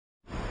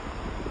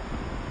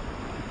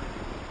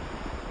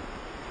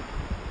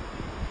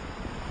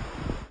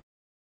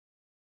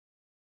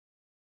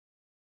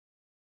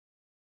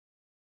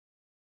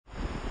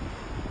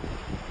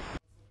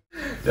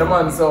Yeah,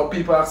 man, so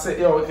people have said,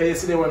 yo, okay, you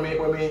see when you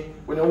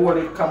hold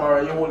the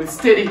camera, you hold it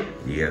steady.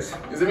 Yes.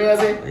 You see me I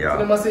say? Yeah.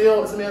 So them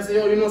say,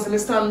 yo, you know, see me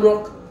stand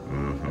broke.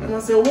 Them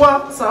say,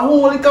 what? So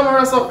hold the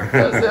camera so. I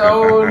say,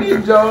 oh,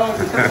 Ninja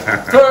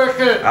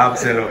Turkle.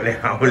 Absolutely.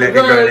 I will let you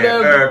go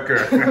there,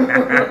 Turkle.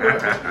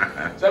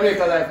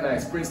 Jamaica life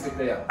nice, Prince the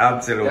player.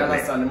 Absolutely. You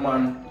understand the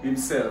man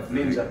himself,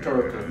 Ninja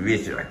Turkle.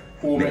 Visual.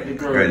 Who make the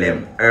girl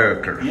them.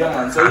 Turkle. Yeah,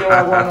 man. So you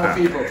have one more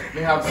people.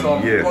 We have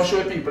some. Yes. I'll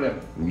show you people them.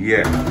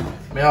 Yeah.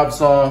 We have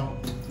some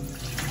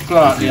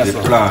plant here,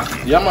 so.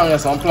 Plant. Yeah, man.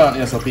 There's some plant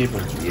here, so people.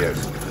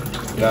 Yes.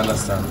 You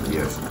understand?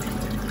 Yes.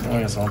 Oh,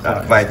 yes, some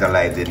That plant.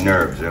 vitalize the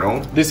nerves, you know?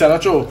 This is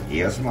not true.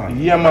 Yes, man.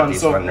 Yeah, man. This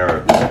So for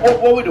nerves.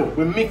 what we do?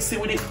 We mix it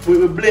with it.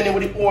 We blend it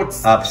with the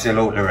oats.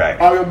 Absolutely right.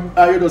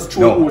 Or you just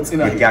throw oats in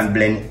it? You can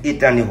blend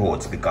it and the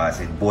oats because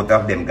both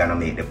of them gonna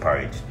make the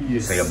porridge.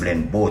 Yes. So you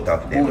blend both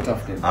of them. Both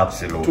of them.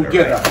 Absolutely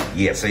together. right.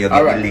 Yes, so you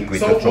get the liquid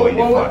to throw in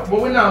the pot.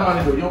 What we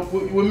normally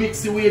do? We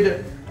mix it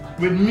with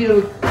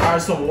milk or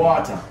some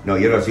water. No,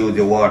 you just use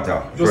the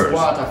water Just first.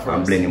 water first.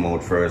 And blend them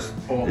out first.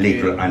 Okay.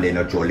 Little, and then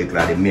you throw little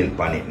of the milk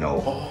on it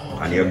now. Oh,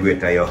 and you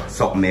grate your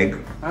something egg.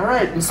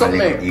 Alright, something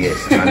egg. Yes,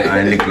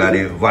 and little of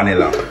the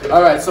vanilla.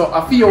 Alright, so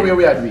I feel where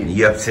we are doing.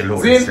 Yeah,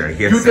 absolutely, Zin, sir.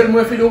 Yes, you sir. tell me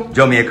if you do.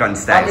 Jamaican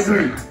style, I'm sir.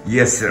 agree.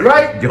 Yes, sir.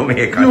 Right?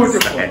 Jamaican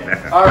Beautiful.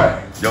 style.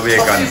 Alright.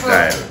 Jamaican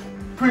style.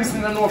 Prince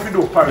didn't know if you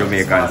do porridge.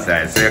 Jamaican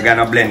style. So you're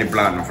gonna blend the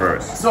plant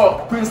first.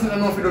 So Prince didn't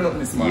know if you do nothing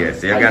this man.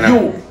 Yes, you're And gonna.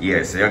 you.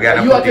 Yes, you're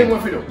gonna. You put are telling in,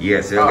 what you do.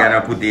 yes, you're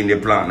gonna put in the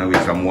plant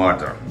with some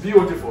water.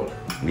 Beautiful.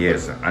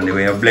 Yes, and the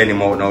way you blend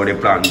him out now, the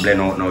plant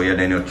blend out now,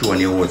 then you throw in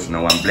the oats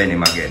now and blend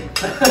him again.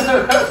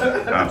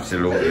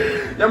 Absolutely.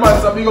 Yeah, man,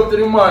 so big up to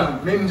the man,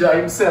 Ninja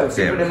himself.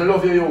 Yeah. So them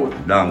love you, youth.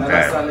 Long time.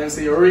 Understand? Them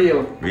say you're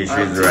real. Which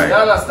And is so right. You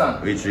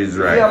understand? Which is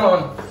right. Yeah,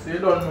 man. So you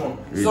don't know.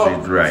 Which so,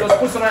 is right. So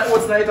put some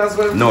oats in it as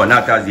well. No,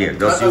 not as yet.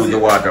 Just Not as use the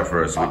yet. water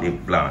first with the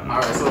plant.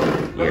 Alright, so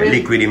Yeah,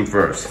 liquid him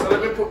first. So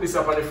let me put this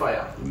up on the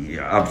fire.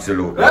 Yeah,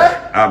 absolutely.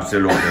 Eh?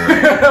 Absolutely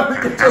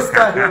right. Just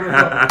kind of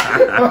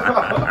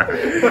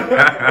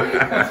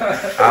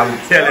I'm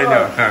telling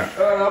you.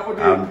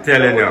 I'm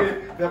telling you.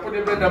 They put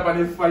the blend up on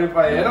the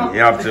fire, you know?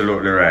 You're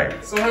absolutely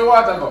right. So how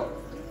water go?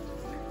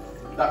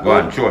 That Go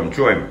on, good?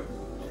 show him.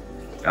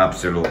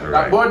 Absolutely That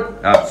right. good?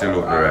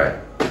 Absolutely Alright.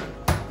 right.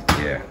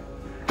 Yeah.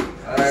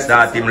 Alright,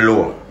 Start him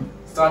low.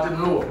 Start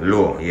him low.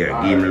 Low,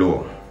 yeah, give him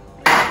low.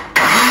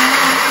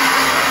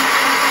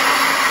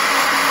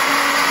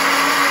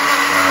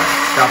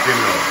 Stop him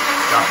now.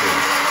 Stop him.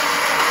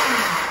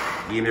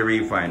 Give me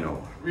refine now.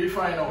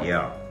 Refine out.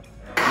 Yeah.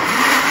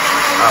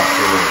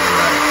 Absolutely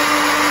right.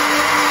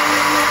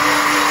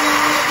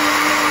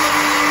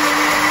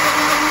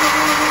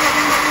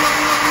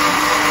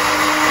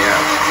 Yeah.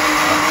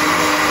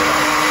 Absolutely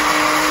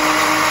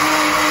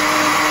right.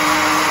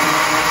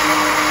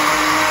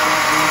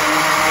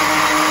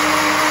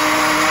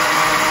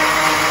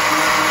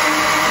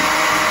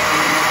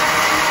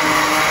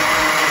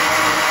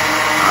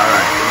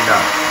 Alright, in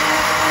that.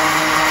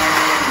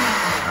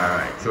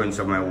 Alright, showing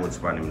some of my oats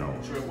on him now.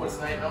 Sure, what's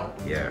night now?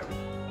 Yeah.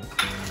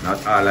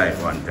 Not all at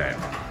one time.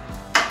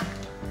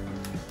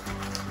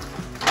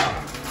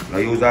 Now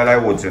use all I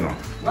oats, you know.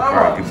 No,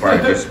 Party,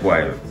 party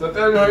spoil. So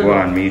tell me how you Go do.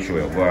 on, me show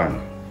you. Go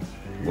on.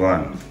 Go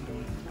on.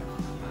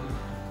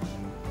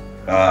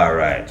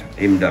 Alright,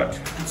 him that.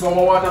 Put some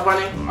more water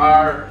on it,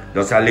 or...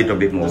 Just a little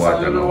bit more Just a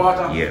water little now.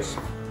 water? Yes.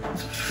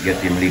 Get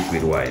him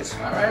liquid wise.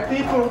 Alright,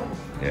 people.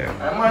 Yeah.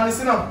 I'm man,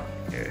 listen up.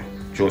 Yeah.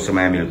 Throw some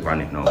of my milk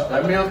on it now.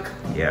 The milk.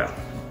 Yeah.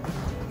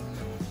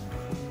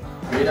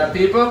 Read that,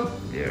 people.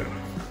 Yeah.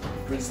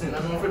 Prince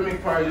didn't know if he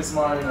make porridge this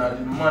morning, the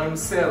man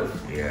himself.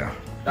 Yeah.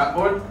 That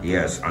good?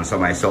 Yes, and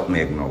some I suck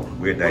meg now.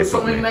 Great I Put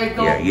suck something meg. like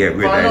now? Yeah, yeah,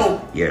 great For I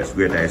now? yes,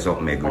 great I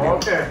suck meg with him.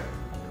 Okay.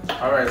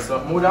 Alright,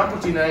 so more than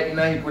put in a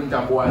heat when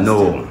it boils.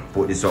 No,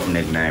 put the something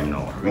egg name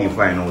now.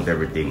 Refine out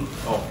everything.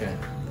 Okay.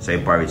 So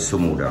your porridge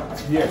smoother.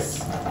 Yes.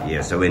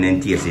 Yeah, so when you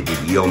taste it,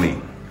 it's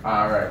yummy.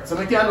 Alright. So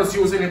we can't just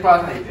use any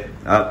part like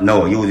that.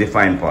 No, use the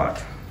fine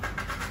part.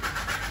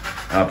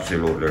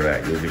 Absolutely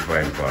right, use the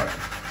fine part.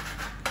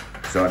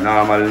 So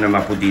normally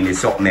I put in the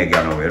something egg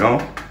now, you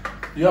know?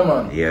 Yeah,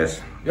 man.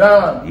 Yes. Yeah,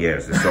 man.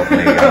 Yes, the something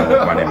egg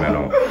now upon him, you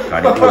know.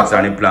 Because the oats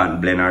and the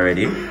plant blend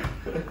already.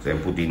 So you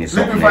put in the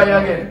something egg. Liquefy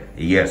now. again?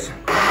 Yes.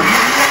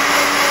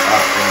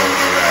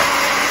 Absolutely right.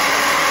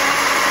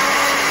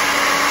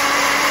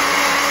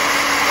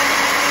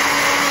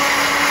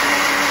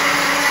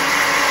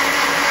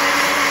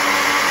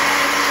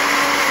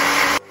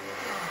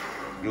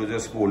 Use a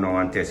spoon now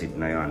and test it in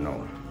your hand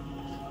now.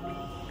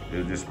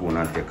 Use the spoon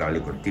and take a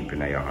little tip in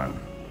your hand.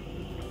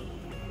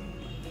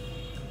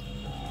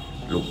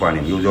 Look on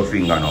him, use your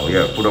finger now.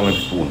 Yeah, put on the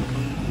spoon.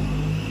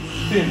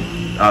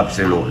 Thin.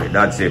 Absolutely,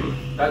 that's him.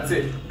 That's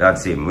it.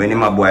 That's him. When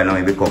him a boil now,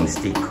 he becomes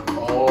thick.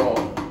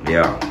 Oh.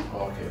 Yeah.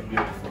 Okay,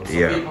 beautiful. So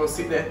Yeah. people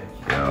sit there.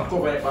 Yeah.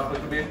 Cover it back a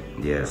little bit.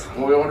 Yes.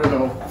 What we want to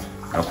know.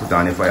 I put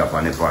on the fire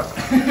upon the pot.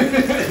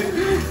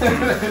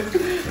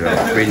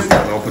 Yeah, Prince,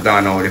 I put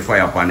on now the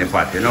fire upon the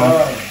pot, you know?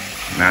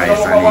 Nice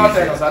So and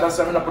water, easy. so that's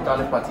why I'm not put on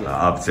the pot here.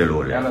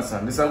 Absolutely. You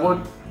understand? This is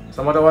good?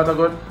 Some other water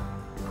good?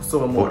 Put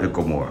some more. Put a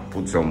little more.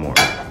 Put some more.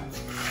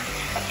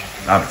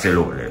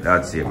 Absolutely.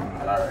 That's it.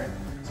 Alright.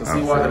 So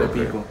see water the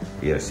people.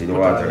 Yeah, see the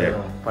water there.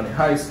 On the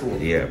high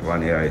stove. Yeah, on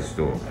the high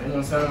stove. You know what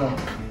I'm saying?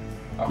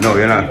 No,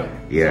 you're not.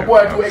 Yeah. So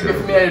boy, to egg for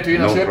me, you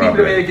know. No So problem.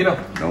 people make, you know.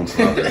 No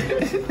problem.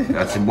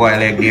 That's the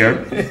boiled egg there.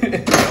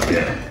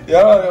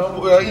 Yeah,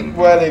 we eat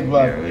boiled egg, man.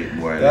 Yeah, we eat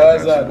boiled egg.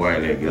 That's That's the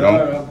boiled egg, you know?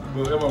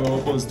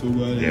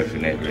 Yeah.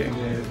 Definitely.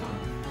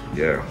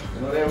 Yeah.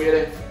 You know that way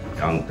there?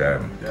 Long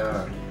time.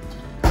 Yeah.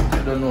 I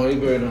don't know how you're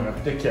going on.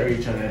 Take care of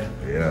each other.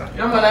 Yeah.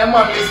 Yeah, man, I'm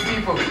on these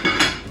people.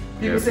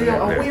 People say, yo,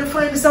 Definitely. where you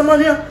find this man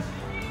here?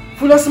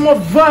 Full of some more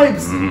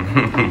vibes.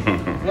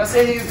 You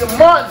say he's the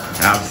man.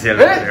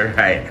 Absolutely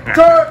right.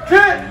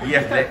 Turkle!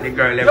 Yes, let the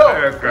girl Yo,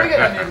 have where you get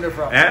that name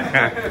from? I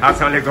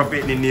sound like a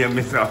bit the name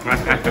myself.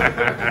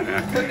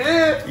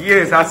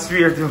 Yes, I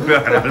swear to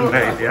God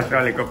Almighty. I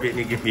sound like a bit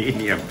give me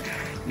name.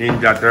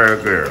 Ninja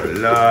Turkle.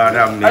 Lord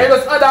have me. Are you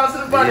just add on to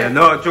the body? Yeah,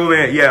 no, true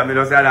me. Yeah, me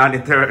just add on the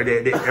girl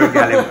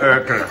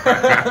Urkel.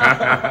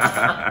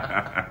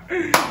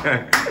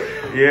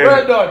 Yeah.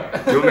 Well done.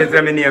 You may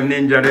say my name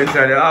Ninja, then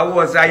say, oh,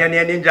 what's your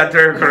name Ninja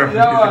Turkle?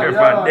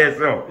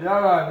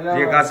 Yeah, So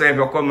you can say if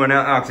you come and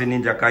ask the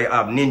Ninja, because you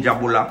have Ninja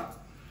Bulla,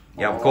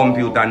 you have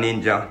Computer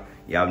Ninja,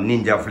 you have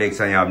Ninja Flex,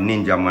 and you have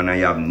Ninja Man, and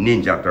you have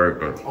Ninja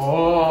Turkle.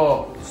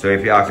 Oh. So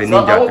if you ask the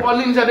So I hope Ninja, a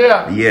ninja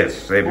there? yes.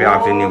 So if you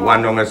ask the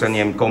one down is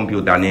named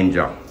Computer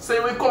Ninja.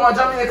 So we come to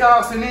Jamaica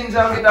ask the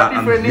ninja with a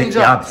different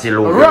ninja?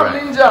 Absolutely. Ram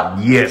Right. ninja?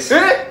 Yes.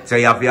 Eh? So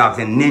you have to ask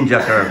the Ninja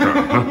Turkle.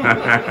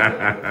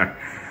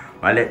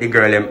 I let the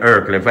girl them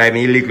Urkel. If I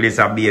mean little is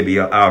a baby,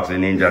 you ask the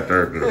Ninja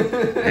Turkle.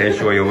 They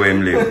show you where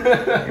him live.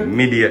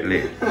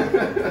 Immediately.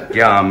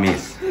 Can't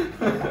miss.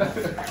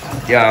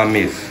 Can't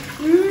miss.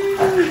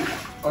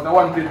 On the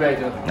one plate right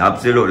there.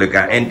 Absolutely.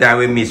 Because anytime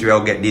we miss, we'll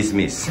get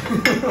dismissed.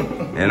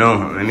 You know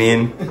what I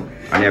mean?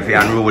 And if you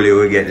unruly,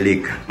 we get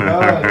lick.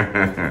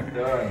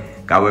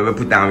 Because when we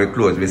put on our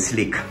clothes, we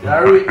slick.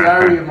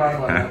 You're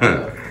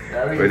man.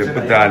 When we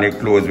put on the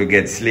clothes, we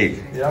get slick.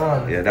 Yeah,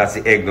 man. Yeah, that's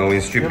the egg now.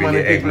 We're stripping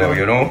the egg now,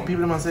 you know?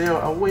 People must say, yo,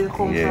 where you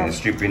come from? Yeah,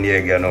 stripping the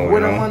egg now, you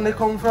Where the know? man they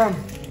come from?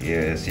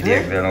 Yeah, see the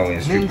egg there now. We're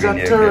stripping Ninja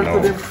the egg Turkle, now.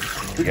 the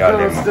Yeah,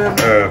 girls, them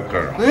them.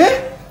 Urkel.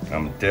 Eh?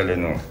 I'm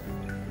telling you.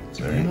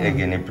 So the egg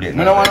in the plate.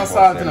 You don't want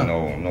salt, you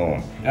know?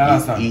 No. You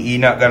understand? He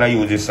not gonna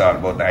use the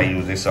salt, but I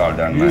use the salt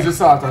on mine. Use the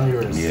salt on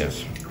yours.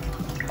 Yes.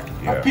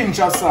 A Yeah. pinch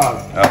of salt.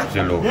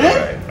 Absolutely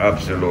right.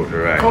 Absolutely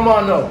right. Come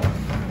on now.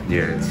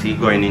 Yeah, see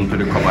going into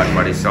the cupboard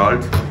for the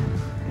salt.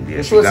 Yeah,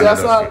 You sure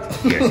it's salt?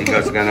 Yes, she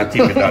just gonna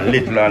tip it a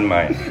little on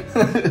mine.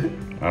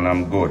 And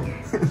I'm good.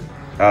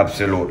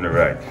 Absolutely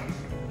right.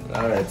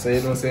 Alright, so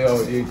you don't say,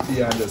 oh, you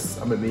and this,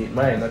 I'm gonna eat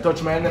mine. I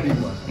touch mine a big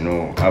man.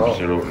 No,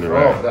 absolutely Oh,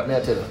 right. that may I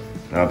tell you.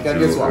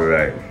 Absolutely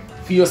right.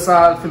 For your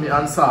salt, for me,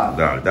 and salt.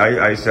 That,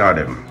 I saw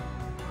them.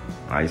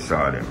 I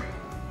saw them.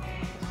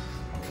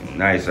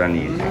 Nice and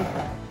easy.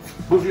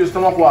 Good for your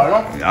stomach water,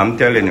 no? I'm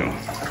telling you.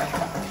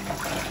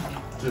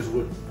 Just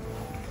good.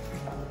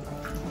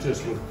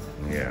 Just good.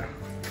 Yeah.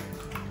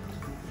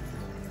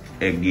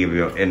 It give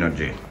you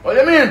energy. What do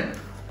you mean?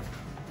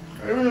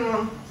 I mean,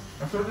 man.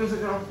 I thought this is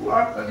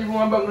what? I even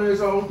one bag in this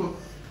house.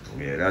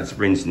 Yeah, that's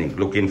Prince Nick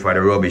looking for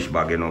the rubbish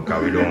bag, you know,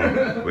 cause we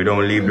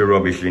don't leave the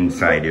rubbish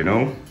inside, you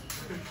know.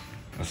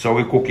 So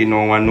we cooking,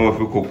 no one know if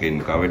we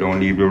cooking, cause we don't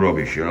leave the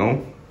rubbish, you know.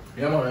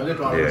 Yeah, man, a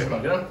little rubbish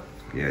bag, you know.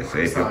 Yeah, so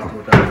if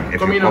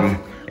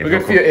we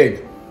get for your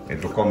egg.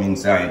 If you come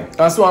inside.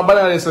 And so a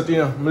banana is you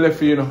know, I left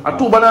for you know. And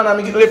 2 bananas,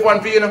 I left 1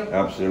 for you know.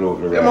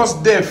 Absolutely right. You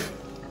must deaf.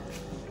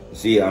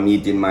 See, I'm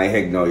eating my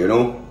egg now, you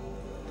know.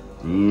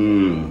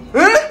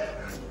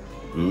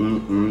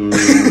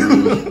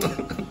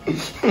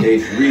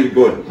 Tastes real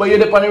good. But you're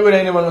the on the road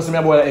and anyone wants to see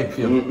me boil an egg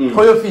for you.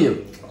 How you feel?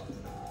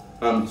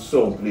 I'm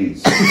so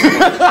pleased. And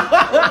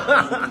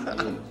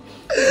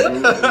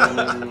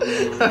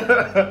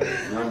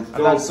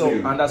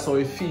that's how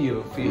you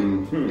feel.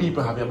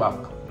 People have your back.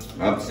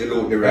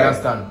 Absolutely You right.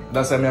 understand?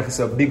 That's why I have to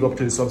say big up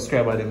to the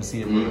subscriber them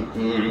see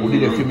who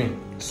did it for me.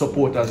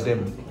 Supporters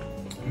them.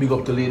 Big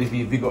up to Lady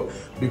V, big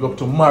up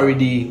to Mary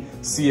D,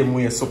 same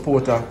way,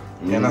 supporter.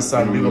 You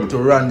understand? Big up to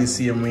Randy,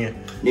 same way.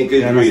 Nick You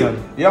is understand?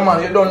 real. Yeah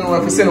man, you don't know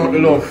if you send out the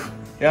love.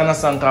 You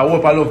understand? Cause I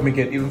hope I love me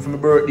get. Even for my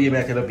birthday,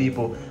 I tell the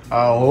people,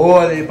 I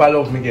whole heap I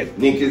love me get.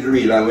 Nick is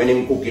real, and when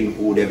him cooking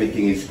food,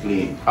 everything is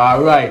clean.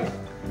 Alright.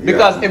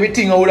 Because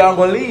everything I would have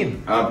gonna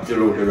lean.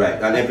 Absolutely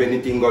right. And if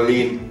anything go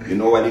lean, you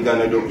know what he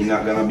gonna do? He's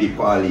not gonna be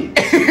poorly.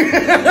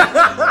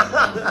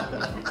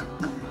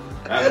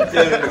 I'm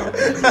telling you.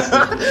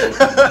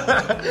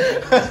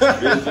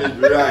 This is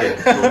right.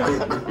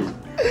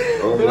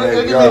 Oh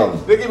my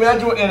God. They give me a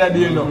joke in a day,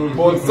 you know,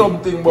 about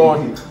something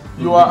about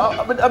you are.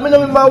 I mean,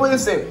 I will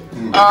say,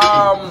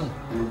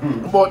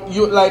 but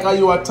you like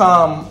you are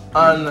Tom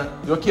and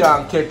you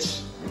can't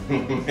catch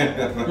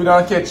You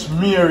don't catch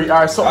Mary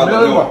or something. I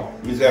don't know.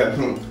 Me say,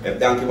 if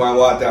donkey want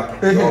water,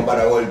 don't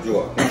bother hold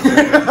Joe.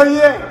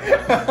 Yeah.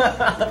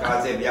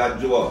 Because if you're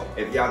Joe,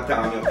 if you're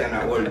town, you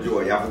cannot hold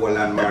Joe, you have to hold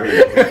and marry.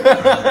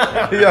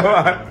 Yeah,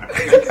 man.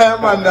 Yeah,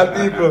 man, that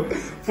people.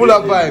 Full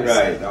of vibes.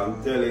 Right,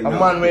 I'm telling you. A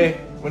man,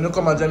 when you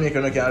come to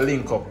Jamaica, you can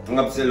link up.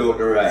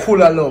 Absolutely right.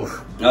 Full of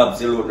love.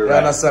 Absolutely right. You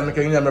understand? You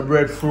can give me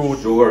breadfruit.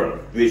 Sure.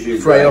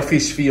 Fry your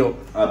fish for you.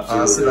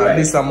 Absolutely right.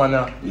 This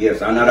man.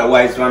 Yes, and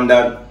otherwise from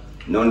that,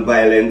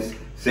 non-violence,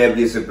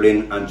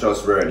 self-discipline, and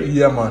trustworthy.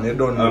 Yeah, man, you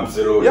don't know.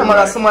 Absolutely. Yeah, man,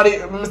 right. as somebody,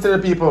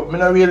 Mr. People, I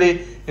not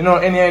really,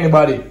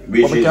 anybody.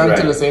 Which but we is can right.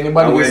 tell us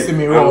anybody will see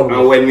me roll.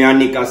 And when me and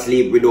Nick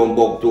asleep, we don't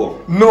bug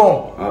too.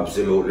 No.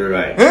 Absolutely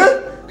right. Huh?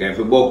 Okay, if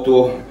we bug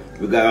too,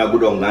 we gotta go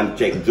down and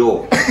check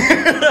Joe.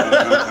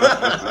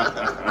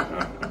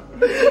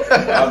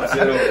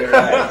 Absolutely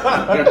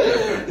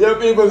right. Yeah,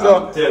 people,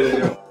 so. I'm telling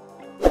you.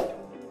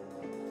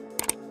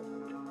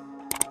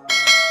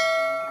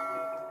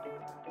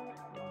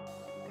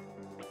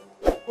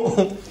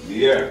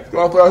 Yeah.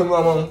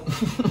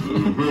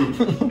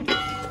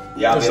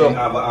 Yeah, Yes,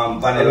 have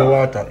vanilla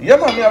water. Yeah,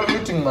 man, we have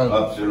everything, man.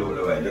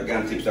 Absolutely right. You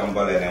can tip some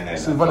vanilla in there.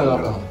 See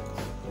vanilla.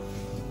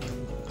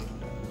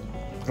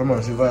 Come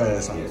on, see vanilla.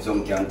 Yeah,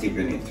 some can tip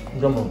in it.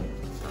 Come on.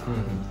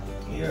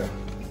 Yeah.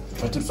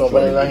 I tip some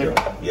vanilla here.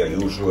 Yeah,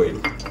 you show it.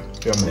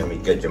 Yeah, man. Let me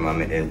catch him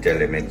and tell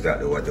him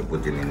exactly what you're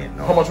putting in it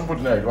now. How much you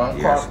putting in it? One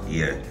Yes, cup?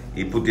 yeah.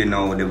 He putting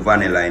now the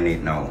vanilla in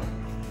it now.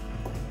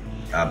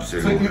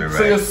 Absolutely right.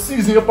 So you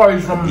season your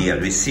porridge from... Yeah,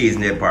 we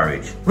season the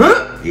porridge.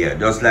 Huh? Yeah,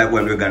 just like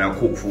when we're gonna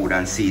cook food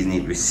and season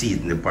it, we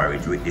season the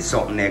porridge with the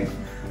salt egg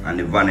and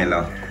the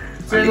vanilla.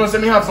 So you know,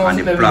 me have some and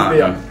the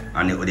plantain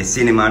and the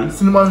cinnamon.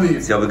 Cinnamon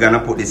leaf. So we're gonna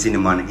put the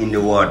cinnamon in the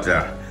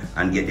water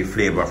and get the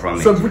flavor from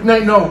it. So put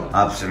it now.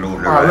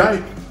 Absolutely All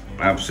right.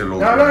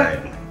 Absolutely right.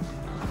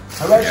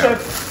 Alright, yeah,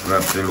 chef.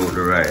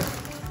 Absolutely right.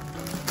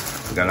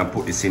 We're gonna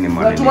put the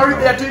cinnamon in tomorrow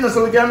it tea,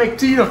 so we can make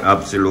tea.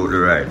 Absolutely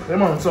right.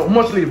 Come on, so how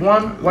much leaf?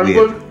 One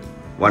good?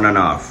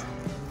 1.5.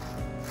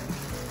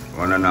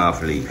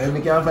 1.5 leaf. And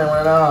we can find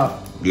 1.5.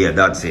 Yeah,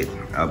 that's it.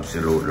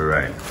 Absolutely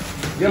right.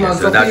 Yeah, yeah, man,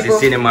 so that's the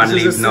cinnamon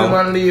leaf now.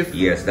 Cinnamon leaf.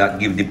 Yes, that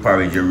gives the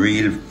porridge a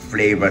real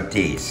flavor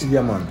taste.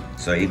 Yeah, man.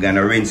 So you're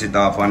gonna rinse it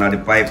off under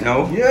the pipe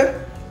now? Yeah.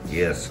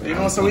 Yes. You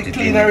know, so we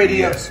clean already.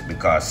 Yes,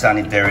 because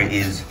sanitary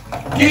is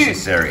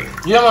necessary.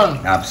 Yeah,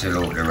 man.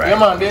 Absolutely right. Yeah,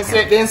 man. They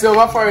say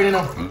over for it, you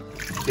know.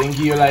 They give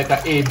you like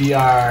a A, B,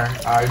 R,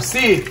 R,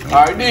 C,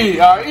 R, D,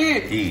 R,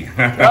 E. E.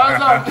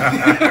 That's all.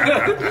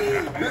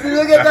 If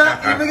you get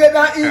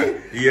that E,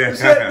 yeah.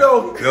 shut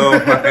no. No.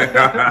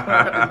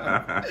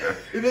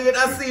 If you get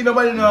that C,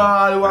 nobody know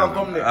how they want to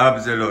come there.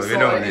 Absolutely. So we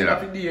don't need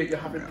that. You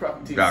have to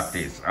practice.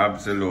 Practice.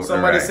 Absolutely.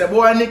 Somebody right. say,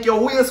 boy, Nick, your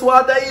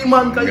wastewater,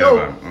 man, cause yo,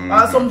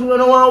 or something you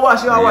don't want to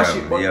wash, you wash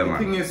it. But the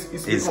thing is,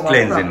 it's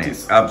cleansing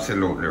it.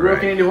 Absolutely right.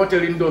 Working in the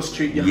hotel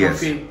industry, you have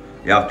to.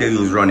 You have to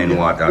use running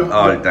water at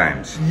all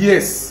times.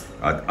 Yes.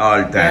 At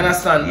all times. I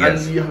understand.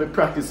 Yes. And you have to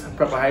practice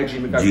proper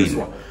hygiene because this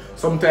one.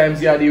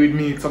 Sometimes you deal with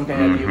meat, sometimes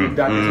you deal with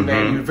that, sometimes you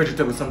deal with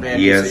vegetables,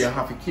 sometimes you so you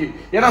have to keep.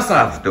 You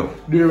understand? Have to.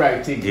 Do the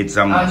right thing. It's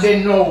a must. And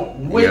then now,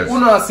 when you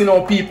not see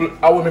no people,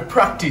 I want to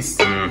practice.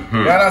 You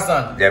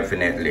understand?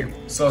 Definitely.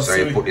 So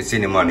you put the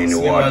cinnamon in the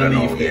cinnamon water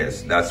now. leaf.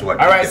 Yes, that's what.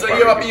 Alright, so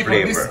you people,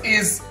 flavor. this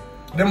is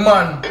the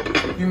man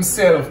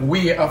himself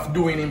way of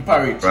doing in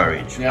porridge.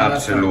 Porridge.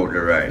 Absolutely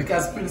right.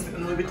 Because Prince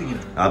didn't know everything.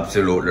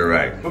 Absolutely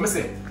right. What me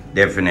say?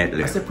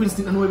 Definitely. I said Prince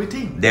didn't know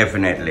everything.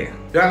 Definitely.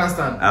 You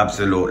understand?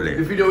 Absolutely.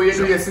 The video you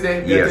do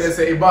yesterday, yes. you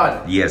say it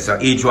bad. Yes, so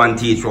each one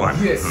teach one.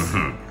 Yes.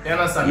 You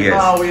understand? Yes. You're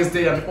always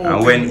there and open.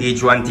 And when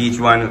each one teach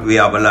one, we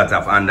have a lot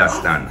of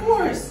understand. Of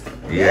course.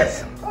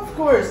 Yes. Of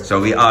course. So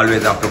we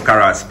always have to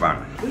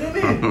correspond. What do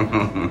you mean?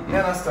 You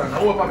understand? I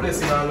hope a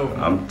blessing and love.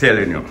 I'm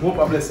telling you. Hope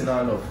a blessing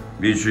and love.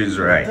 Which is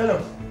right. Tell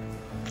him.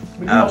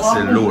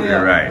 Absolutely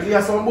right. We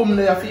have some boom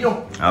there for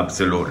you.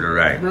 Absolutely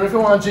right. But if you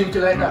want to drink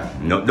it like that.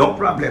 No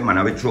problem, man.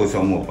 I will throw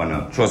some up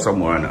and throw some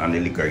more on the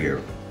liquor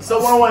here. So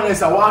one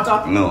is a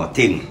water? No,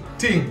 thing.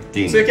 Ting.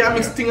 Ting. So you can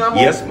mix ting and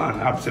yes, man.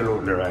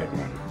 Absolutely right,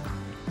 man.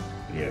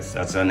 Yes,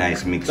 that's a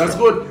nice mixture. That's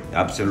good.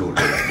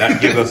 Absolutely right.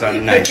 That gives us a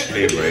nice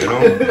flavor, you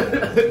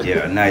know?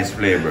 Yeah, nice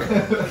flavor.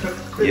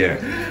 Yeah.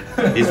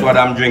 This is what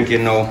I'm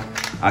drinking now.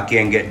 I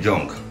can't get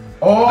drunk.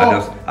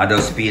 Oh. I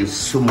just feel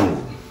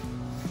smooth.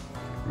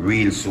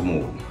 Real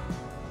smooth.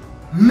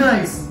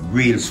 Nice.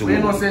 Real smooth. You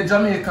know, say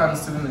Jamaican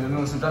still, you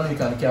know, so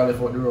Jamaican can't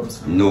live out the rum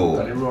still. No.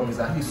 Because the rum is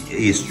a history.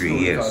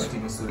 History, yes. You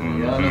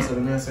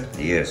understand what I say?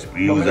 Yes,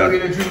 we But use that.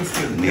 really drink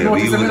still. Yeah, You know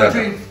we use that.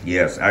 drink?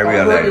 Yes, I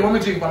realize. What me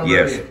drink on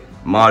yes,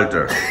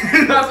 Malta.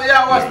 That's what you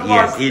watch the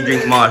Yes, he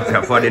drink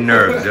Malta for the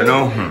nerves, you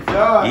know.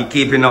 Yeah. He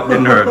keeping up the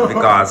nerves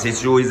because his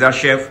shoe is a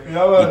chef.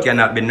 Yeah, he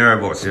cannot be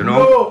nervous, you know.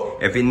 No.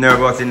 If he's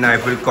nervous, the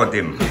knife will cut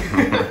him.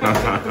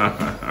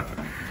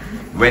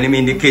 When he's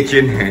in the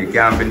kitchen, he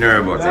can't be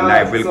nervous. The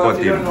knife will cut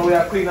him. You know, we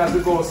are clean as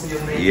we go, see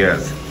you,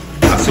 yes.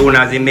 As soon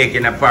as he's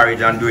making a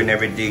porridge and doing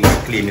everything, he's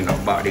cleaning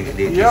up back the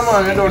yeah,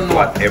 man, you don't know.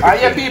 I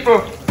hear people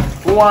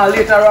who want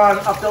later on,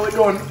 after we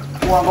done,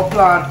 who want to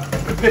plant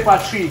pepper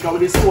tree, because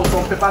we sow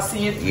some pepper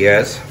seed.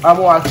 Yes. And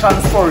we want to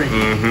transfer it.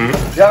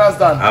 You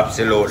understand?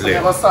 Absolutely. So you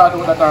have to start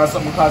with that or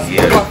something, because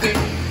yes. coffee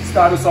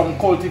start with some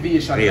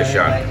cultivation. Like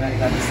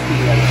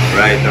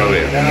right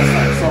away. You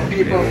understand? Some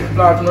people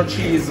plant no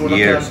cheese.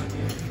 Yes.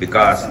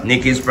 Because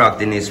Nicky's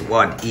practicing is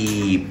what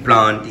he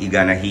plant, he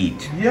gonna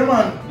eat. Yeah,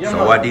 man. Yeah, so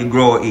man. what he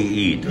grow, he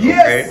eat.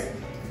 Yes. Okay?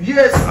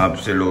 Yes.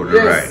 Absolutely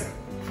yes. right.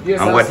 Yes,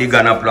 and what he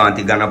gonna plant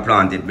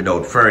it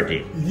without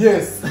fertility.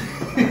 Yes.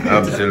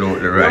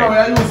 Absolutely right. No,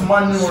 I use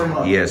manure,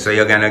 man. Yes, so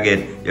you're gonna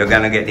get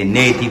the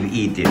native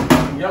eating.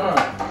 Yeah,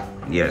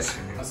 man. Yes.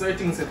 That's the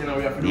things that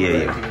we have to do.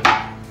 Yeah.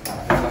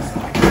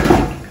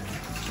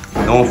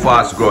 No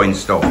fast growing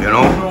stuff, you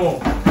know? No.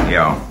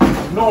 Yeah.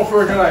 No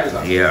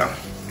fertilizer. Yeah.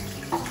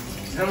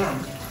 Yeah, man.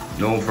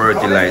 No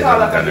fertilizer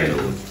I'm gonna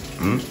use.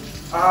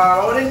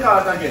 What do you call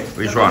it again?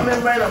 Which one?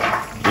 Which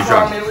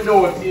one?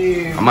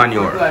 Without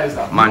manure.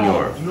 Fertilizer.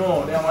 Manure.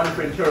 No, they have a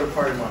different term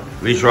for it, man.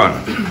 Which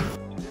one?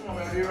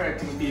 We're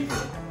writing people.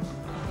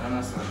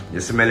 Understand? You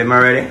smell him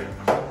already?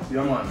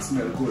 Yeah, man.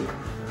 Smell good.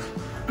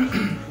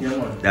 Yeah,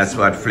 man. That's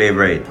what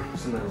flavor it.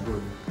 Smell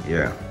good.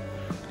 Yeah.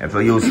 If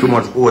you use too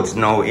much oats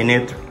now in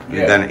it,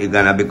 yeah. it's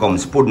gonna become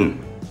pudding.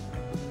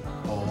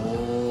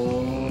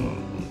 Oh.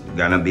 It's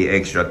gonna be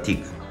extra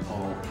thick.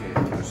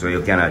 Okay. So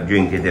you cannot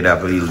drink it, you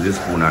have to use the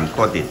spoon and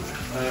cut it.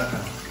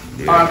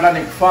 Yeah.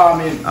 Organic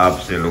farming.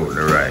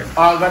 Absolutely right.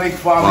 Organic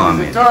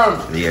farming is the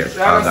term. Yes,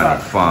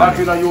 organic farming. That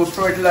you don't use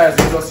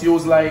fertilizer, you just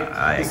use like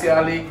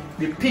basically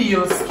the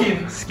peel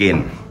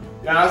skin.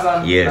 You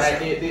understand? Yes.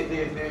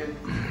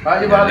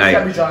 Like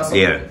cabbage and stuff.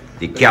 Yeah.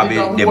 The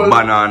cabbage, the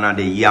banana,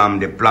 the yam,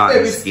 the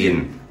plant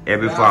skin.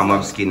 Every form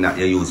of skin that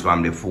you use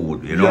from the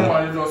food, you know?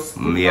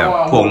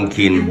 Yeah,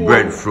 pumpkin,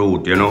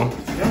 breadfruit, you know?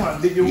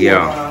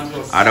 Yeah.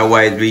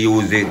 Otherwise we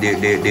use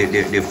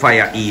the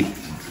fire heap.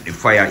 The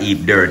fire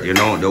heap dirt, you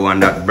know, the one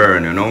that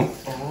burn, you know.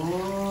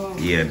 Oh.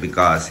 Yeah,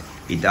 because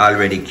it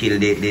already killed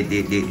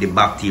the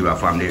bacteria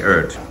from the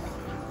earth.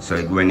 So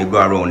when you go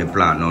around the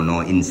plant,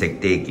 no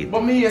insect take it.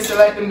 But me, you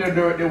like in the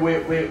dirt, the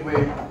way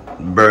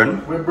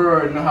burn. We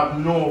burn, no have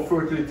no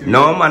fertility.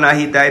 No man, I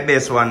hit the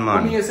best one, man.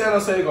 But me, you say no,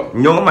 so you go.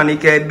 No man, I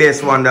can't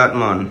best one that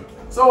man.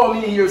 So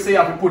me, you say you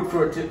have to put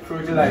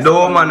fertilizer.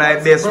 No man, I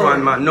best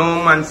one man.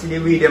 No man, see the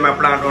weed them a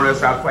plant on the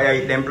fire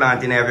hit them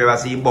planting everywhere,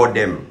 see bud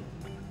them.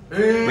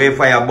 Where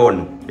fire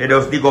burn, they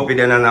just dig up it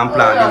and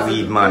plant the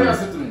weed, man.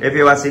 If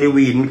you ever see the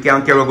weed, me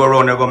can't carry go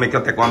around and go make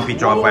you take one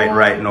picture of it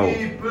right now.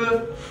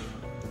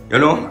 You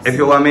know, if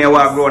you want me to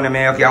walk around, you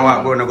can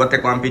walk around and go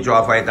take one picture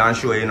of it and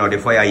show you know the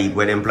fire heat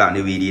where them plant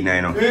the weed in,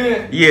 you know.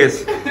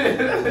 Yes,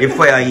 the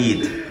fire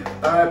heat,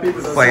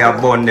 fire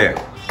burn there.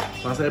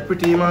 That's like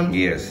pretty, man.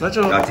 Yes, that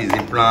is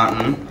the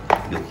plantain,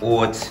 the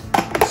oats,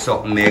 the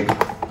nutmeg,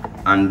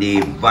 and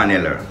the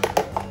vanilla.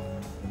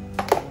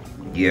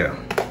 Yeah.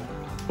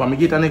 Want me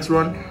get the next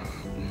run?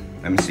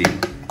 Let me see.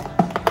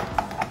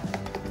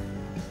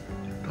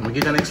 Can we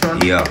get the next run?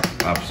 Yeah,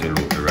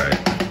 absolutely right.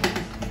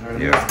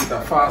 Yeah. Let's get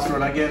a fast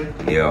run again.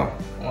 Yeah.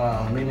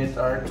 Wow, a minute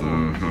or two.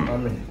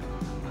 1 minute.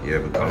 Yeah,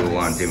 because we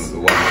want him.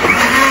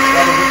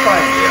 That'll be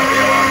fine. Yeah,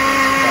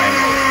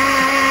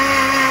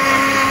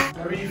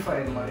 Very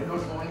fine, man. You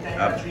don't know when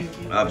you're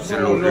drinking.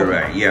 Absolutely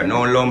right. Yeah,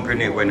 no lump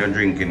in it when you're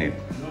drinking it.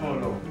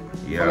 No.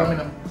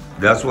 Yeah.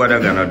 That's what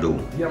I'm gonna do.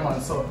 Yeah,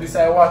 man. So this is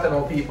water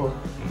now, people.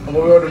 And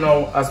what we do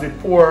now, as we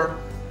pour,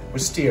 we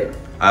stir.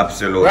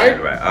 Absolutely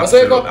right.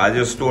 Absolutely. As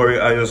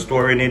you're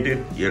storing it,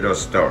 you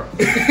just stir.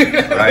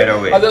 Right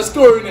away. As you're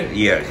storing it?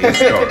 Yeah, you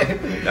stir.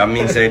 That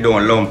means they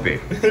don't lump it.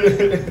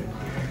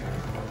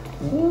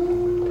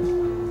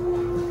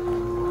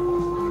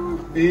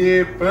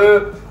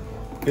 People.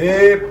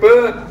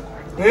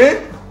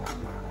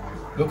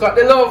 Look at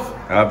the love.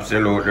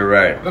 Absolutely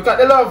right. Look at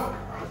the love.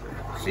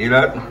 See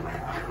that?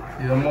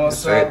 You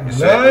must have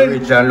blind.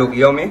 Rich and look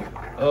yummy.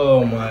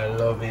 Oh my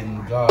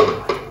loving God.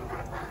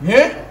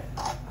 Yeah?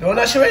 Don't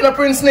that show in a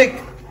Prince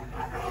Nick?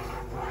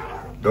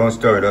 Don't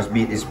stir, just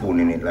beat the spoon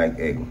in it like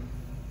egg.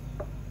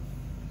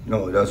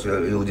 No, just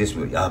use this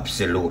one.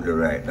 Absolutely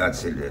right.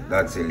 That's it.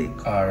 That's a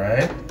lick.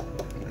 Alright.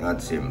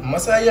 That's him.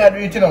 Must I do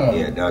it, you know?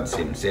 Yeah, that's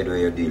him. Say the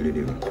way you deal with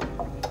him.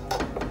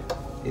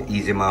 You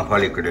ease him off a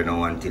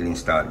little until he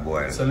start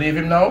boiling. So leave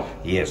him now?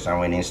 Yes, and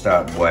when he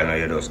start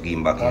boiling, you just give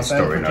him back and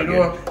stirring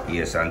again.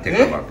 Yes, and take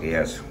him back,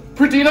 yes.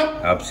 Pretty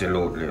enough?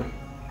 Absolutely.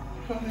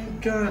 Oh my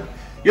God.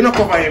 You not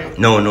cover him?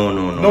 No.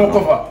 No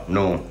cover?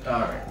 No.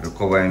 Alright. You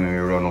cover him,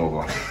 you run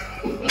over.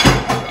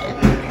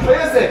 What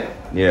you say?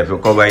 Yeah, if you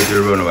cover it,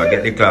 you run over.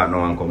 Get the cloth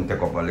now and come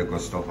take up a little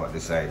stuff at the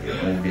side here.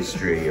 Move this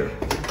tray here.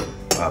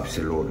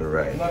 Absolutely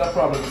right. Not a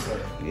problem, sir.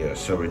 Yeah,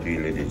 so it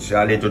really did. So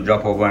I need to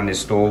drop over on the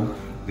stove.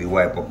 We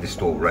wipe up the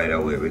stove right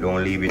away. We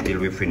don't leave it till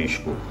we finish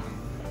cook.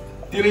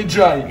 Till it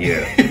dry?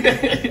 Yeah.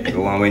 The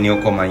one when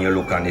you come and you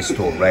look on the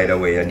stove right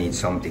away, you need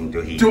something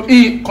to eat. To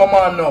eat? Come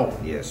on now.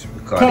 Yes. We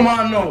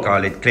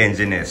call it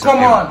cleanliness.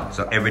 Come on.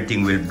 So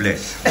everything will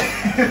bless.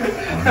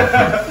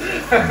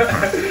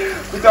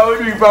 Because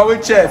we do it from our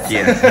chest.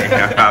 Yes,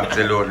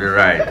 absolutely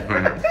right.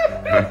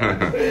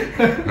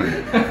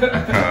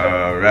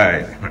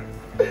 Alright.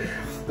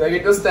 So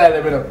get your style,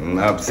 you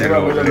know.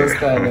 Absolutely. Your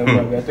style,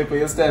 I take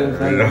your style.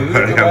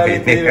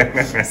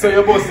 So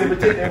your boss never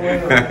take them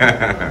away.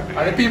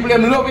 And the people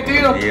them love it,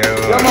 you know.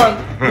 Yeah, man.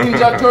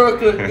 Ninja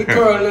Turkle, the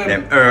curl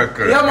them.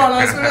 Urkel. Yeah, man.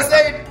 I was gonna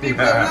say it.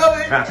 People them love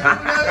it.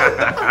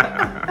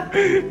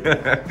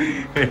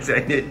 It's a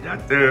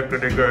Ninja Turkle,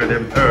 the girl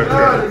them Urkel.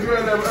 Yeah, the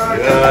girl them Urkel.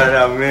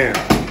 Yeah, man.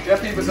 Yeah,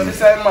 people. So this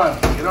same man,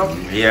 you know.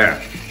 Yeah.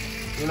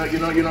 You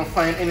know,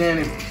 find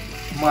any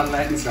man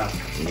like this.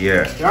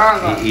 Yeah.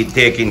 He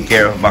taking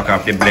care of back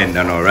of the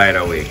blender now right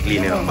away.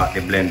 Cleaning up back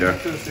the blender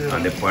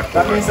and the pot.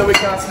 That means that we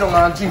can sit down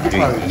and drink the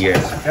porridge.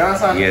 Yes. You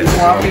understand? Yes. If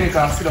you want to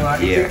can sit down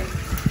and eat it.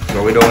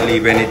 So we don't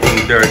leave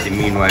anything dirty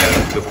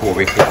meanwhile before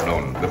we cook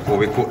down. Before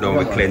we cook down,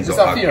 we cleanse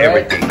up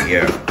everything. Right?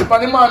 Yeah. But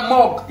the man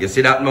mug. You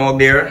see that mug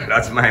there?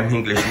 That's my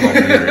English mug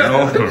there, you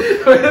know?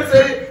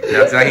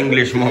 That's an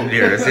English mug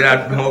there. You see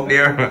that mug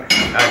there?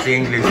 That's the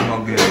English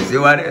mug there. See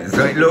what it is?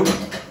 So it look?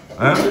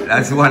 Huh?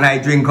 That's the one I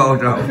drink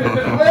out of.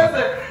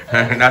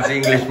 That's the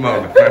English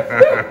mug.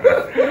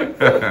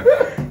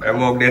 The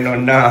mug they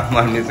don't know,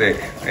 man. They say,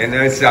 and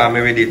they saw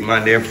me with it,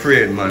 man. They're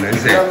afraid, man.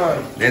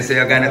 They say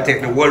you're gonna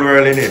take the whole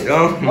world in it,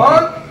 huh?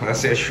 What? I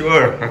say,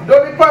 sure.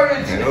 Don't be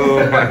porridge. Oh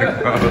my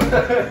God.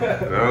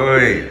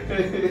 Oi.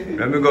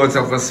 Let me go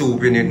for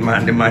soup in it,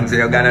 man. The man say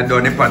you're gonna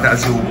do the pot of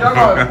soup. Yeah,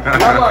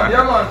 man.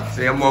 Yeah, man.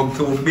 Say your mug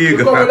too big.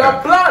 You come with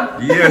that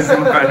plan? Yes,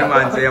 man. The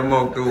man say your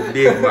mug too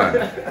big,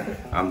 man.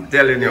 I'm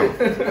telling you.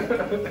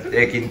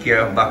 Taking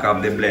care of back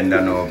of the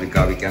blender now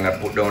because we cannot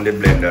put down the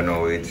blender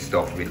now with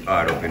stuff with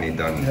hard up in it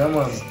and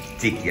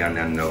sticky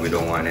and we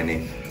don't want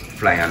any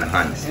fly on the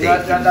hand steak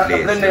in place. That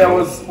blender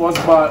was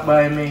bought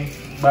by me.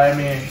 My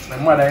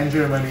mother in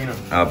Germany, you know.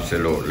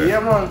 Absolutely. Yeah,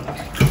 man.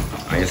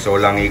 And so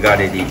long you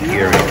got it, you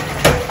hear it.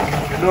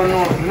 You don't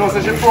know. You know,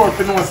 such a fraud,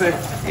 you know, say.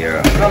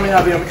 Yeah. You know, me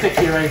have to take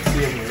care right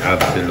here. You know?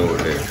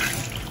 Absolutely.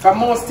 Because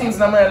most things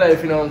in my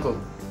life, you know, uncle,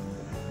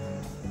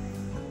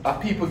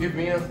 people give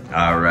me, you know.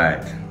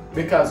 Alright.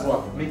 Because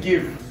what? Me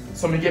give,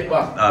 so me get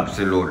back.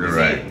 Absolutely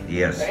right.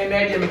 Yes. And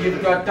then me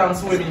give God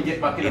thanks when me get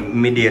back, you know.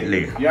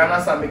 Immediately. You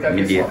understand? Because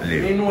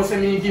immediately. Me know, say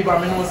me give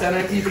and me know,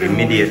 say people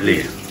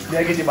immediately.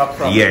 They get it back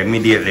from. Yeah,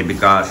 immediately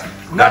because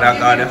God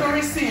to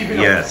receive, you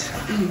know. Yes.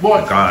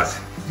 But because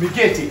we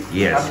get it.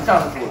 Yes. I'm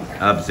thankful.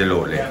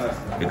 Absolutely. Yeah.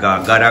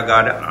 Because God,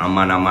 and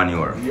man a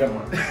manure. Yeah,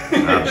 man.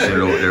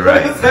 Absolutely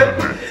right.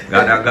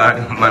 God,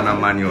 man a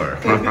manure.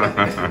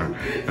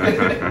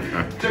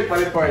 Check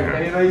my point,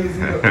 man. You know, easy.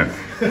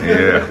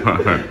 Yeah.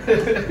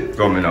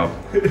 Coming up.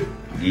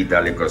 Eat a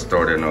liquor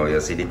store now.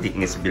 You see the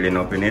thickness building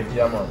up in it?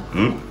 Yeah, man.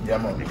 Yeah,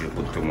 man. If you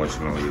put too much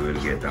now, you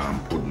will get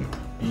pudding.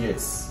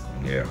 Yes.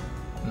 Yeah.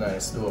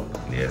 Nice though.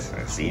 Yes,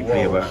 see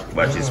flavor,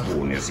 watch the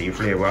spoon, you see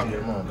flavor,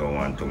 don't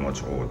want too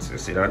much oats, you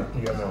see that?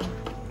 Yeah, man.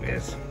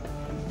 Yes,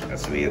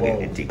 that's where you get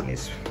the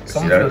thickness.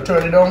 Some people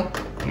turn it down,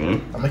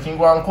 and make him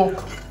go and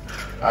cook,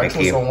 I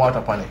throw some water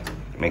upon it.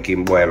 Make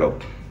him boil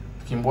up.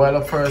 Make him boil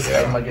up first,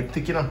 and it might get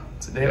thick, you know.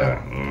 So there, yeah.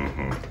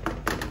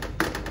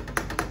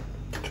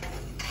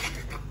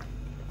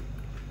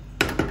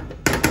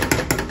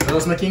 So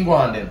just make him go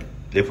on then.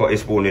 Lift up a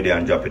spoon there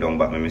and drop it down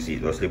back, let me see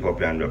it. Just slip up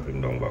here and drop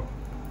it down back.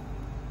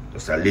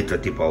 Just a little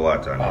tip of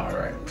water on it.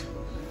 Alright.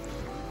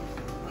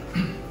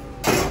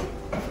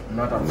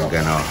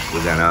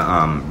 We're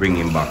gonna bring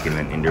him back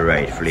in the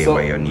right flavor so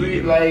you need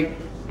him. Like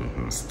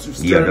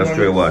yeah, just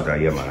stir water,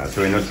 yeah man.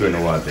 So you're not stirring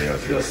the water,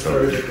 just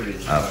stir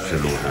it.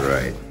 Absolutely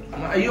right.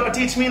 You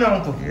teach me now,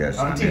 uncle? Yes.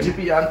 And teach you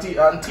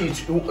teach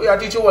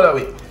you all the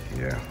way.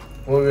 Yeah.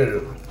 What will you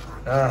do?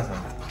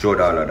 Throw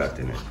all of that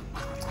in it.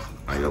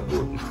 And you're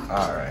good.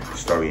 Alright.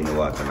 Stir in the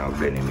water and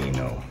blend him in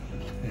now.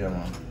 Yeah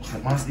man.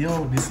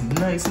 Yo, this is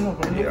nice, you know,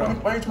 yeah.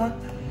 Right, man.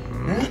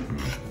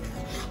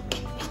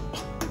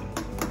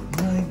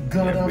 My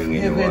God, I'm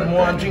heaven.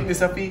 More drink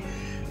this up for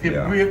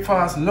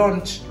breakfast,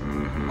 lunch,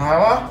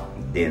 hour,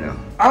 dinner.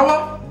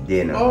 Hour?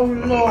 Dinner. Oh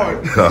Lord.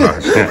 Oh,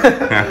 gosh.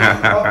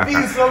 I'll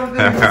be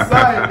something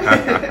inside.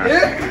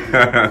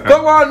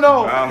 Come on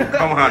now.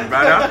 Come on,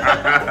 brother.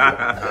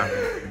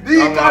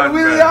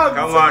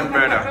 Come on,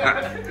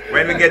 brother.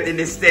 When we get in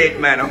the state,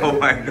 man, oh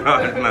my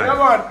God, man. Come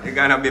on. It's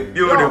gonna be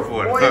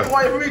beautiful.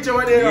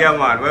 Yeah,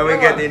 man. When we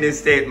get in the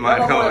state,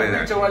 man, it's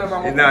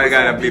not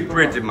gonna be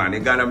pretty, man.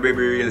 It's gonna be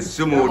real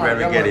smooth when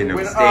we get in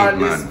the state, man.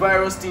 This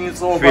virus thing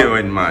is over.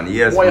 Feeling, man.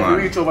 Yes, man.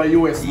 Reach over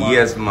US, man.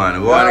 Yes, man.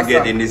 We wanna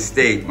get in the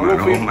state, man.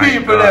 Oh my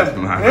God,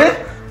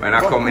 man. When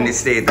I come in the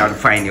state and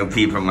find your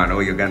people, man, oh,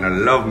 you're gonna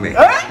love me.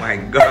 My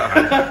God.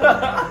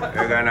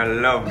 You're gonna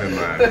love me,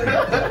 man.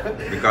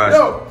 Because...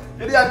 Yo,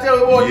 you didn't tell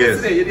me about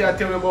this today. You didn't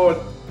tell me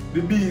about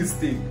the bees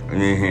thing.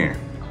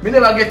 Me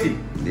never get it.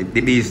 The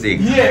bees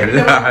thing.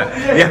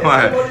 Yeah,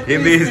 Man. The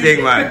bees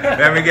thing, man.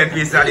 Let me get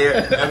piece of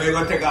it. Let me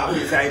go take off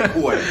piece of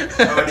coal.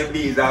 The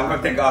bees, I'm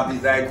going to take off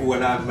piece of coal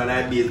and when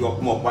the bees go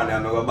come up and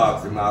I'm going to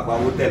box him off. I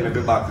will tell me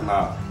to box him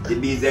off. The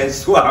bees then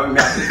swarm me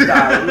at the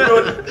start.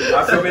 Run.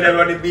 And so when they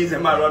run the bees,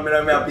 man,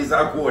 run me a piece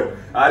of coal.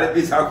 All the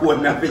piece of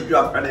coal, I pick you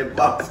up and they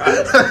box.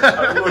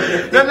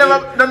 Don't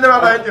never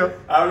bite you.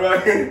 I'm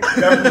running.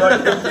 Them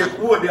got the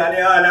coal and the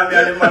hand and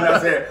the man I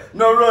say,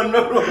 no run.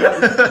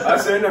 I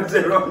say, no,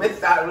 say, run, they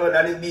start run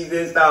and the bees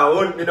they start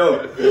hunt me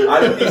down.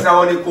 And the piece of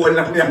honey coal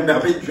and the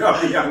pick you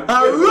up and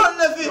run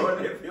the thing.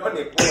 Run the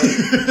honey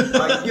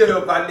coal. And get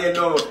up and they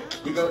know.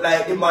 Because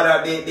like the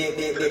mother,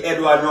 the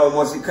Edward now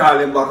must call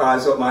him back or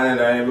something and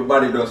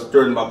everybody just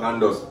turn back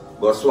and just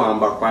go swam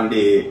back on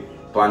the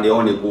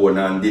honey cone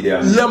and did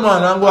it. Yeah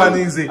man, I'm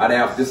going easy. And I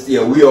have to stay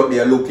way up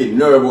there looking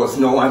nervous.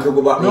 No want to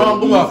go back. No,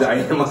 go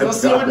back. So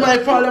see with my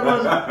father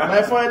man.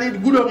 My father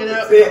did good up in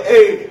there. Say,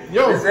 hey,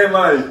 yo. Say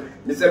man.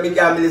 I say, me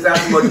can't this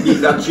as much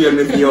bees and train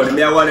me out.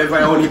 Me I want to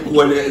find honey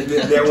cone,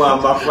 they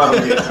want back from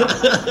me.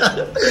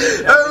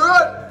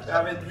 Run!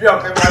 I'm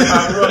dropping my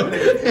hand run.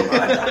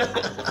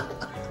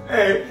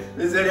 Hey,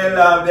 they say they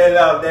love. They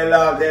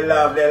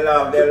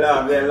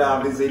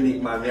say, Nick,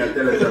 man, I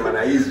tell you, man,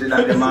 I used to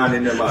like the man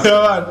in the man.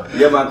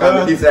 Yeah, man,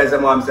 come this side,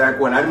 some man say, and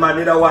the man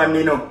didn't want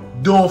me, no.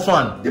 Don't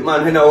fan. The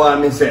man didn't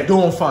want me, say.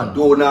 Don't fan.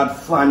 Do not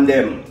fan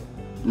them.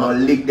 No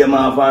lick them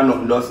off and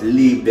nothing, just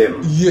leave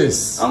them.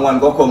 Yes. And one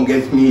go come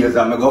get me, yes,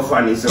 I'm go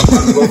funny, so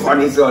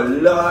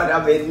Lord,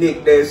 I'm a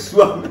nick, they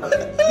swam. I'm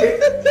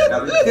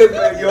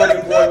different, you're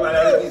the cold, man,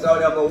 I think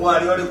I'm a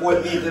one, you're the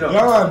cold meat, you know.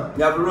 Yeah, man.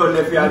 You have to run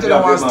if you I'm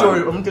telling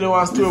you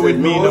one story with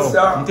me now.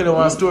 I'm telling you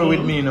one story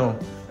with me now.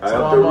 I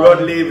have to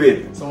run, leave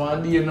it. So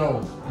one day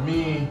now,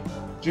 me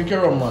drink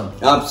your rum, man.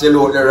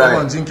 Absolutely right.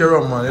 Man, drink your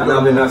rum, man. And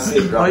I'm in a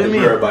sip, drop the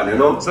bourbon, you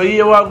know. So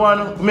here what going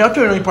on? Me I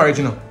turn on the porridge,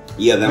 you know.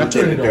 Yeah, then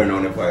turn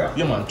on the fire.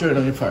 Yeah man, turn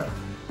on the fire.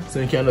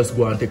 So you can just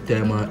go and take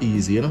time and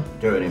easy, you know.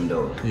 Turn him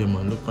down. Yeah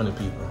man, look on the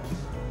people.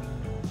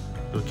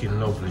 Looking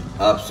lovely.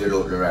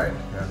 Absolutely right.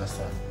 You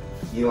understand?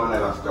 You want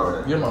to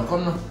start it? Yeah man,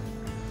 come now.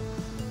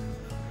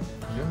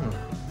 Yeah man.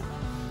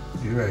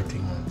 Do the right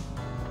thing, man.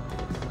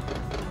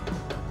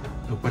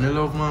 Look on the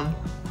love, man.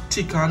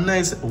 Thick and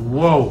nice.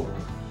 Wow.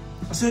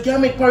 So you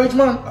can make porridge,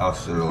 man.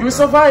 Absolutely. You will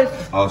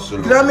survive.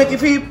 Absolutely. Can I make it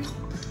for you?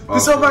 The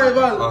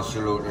survival.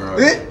 Absolutely right.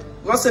 Eh?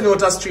 Go send you out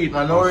the street,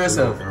 man. Don't worry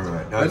yourself.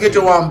 Right. We get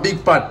you one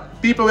big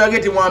pot. People, we are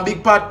getting one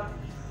big pot.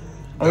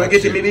 And we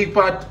get him a big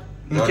pot.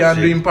 You can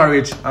do him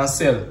porridge and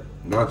sell.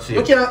 That's it.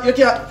 You can't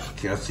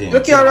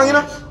wrong, you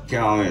know?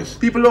 Can't miss.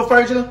 People love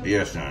porridge, you know?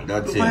 Yes, man.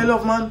 That's it. I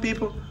love, man,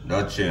 people.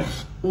 That's it.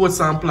 Oats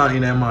and plantain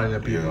in their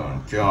man, people. Yeah,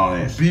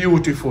 can't miss.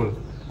 Beautiful.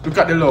 Look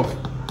at the love.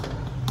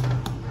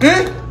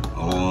 Eh?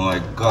 Oh my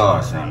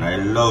gosh, man. I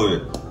love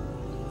it.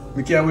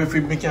 We can't wait for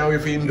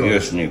him, though.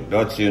 Yes, Nick.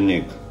 That's you,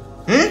 Nick.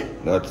 Eh?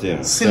 That's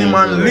it.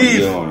 Cinnamon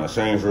leaf. Yeah,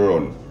 same for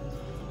run.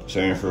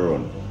 Same for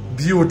run.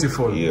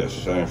 Beautiful. Yes,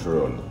 same for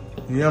run.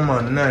 Yeah,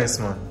 man. Nice,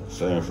 man.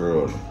 Same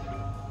for run.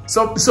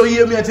 So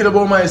hear me tell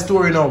about my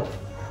story now.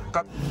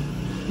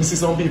 I see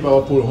some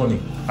people who pull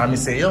honey. And I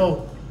say,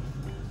 yo,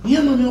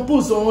 yeah, man, you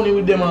pull some honey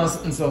with them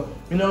and so.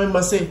 I never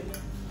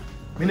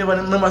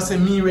remember say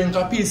me rank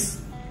a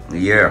piece.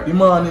 Yeah. The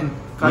morning.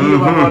 Because you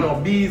never want no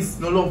bees,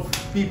 no love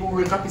people who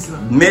rank a piece.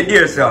 Me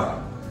dear, sir.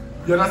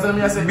 You understand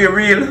me? I say, be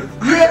real.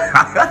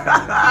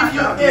 Yeah. If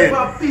you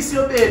ever piss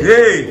your bed,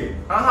 hey,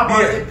 and have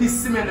a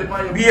piece cement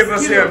upon your be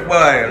yourself,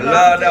 boy.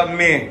 Lord of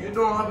me. You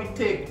don't have to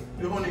take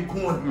the honey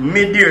cone.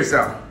 Me dear,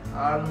 sir.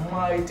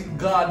 Almighty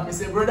God, me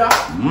say, brother.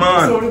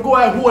 Man. So we go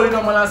and hold it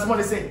on, man, and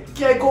somebody say,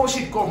 can cow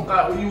shit come?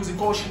 Because we use the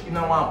cow shit in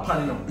our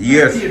pan, you know.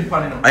 Yes.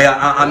 Pan, you know.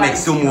 I make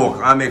some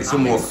work. I make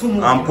some work.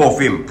 And puff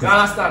him. You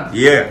understand?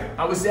 Yeah.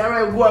 And we say,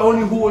 alright, go and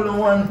only hold on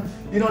one.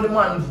 You know, the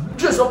man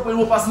dress up with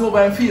a snow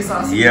by his face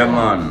and stuff. Yeah,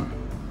 man.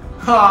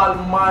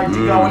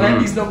 Almighty God, when I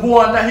used to go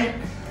on the hip,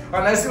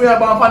 and I see a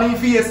bump on his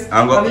face,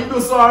 and he do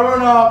so I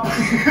run up.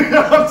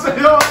 I'm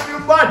saying, oh, you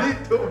body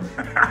too.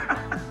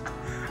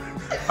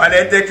 And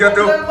they take you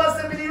to.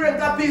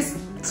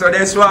 So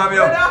they swam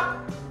you.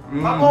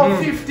 About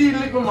 15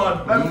 little man.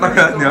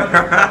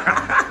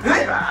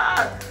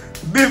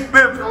 Beep,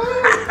 beep. Oh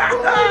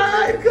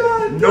my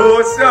God.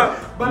 No, sir.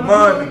 But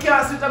man.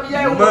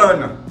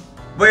 Man.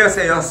 But you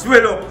say you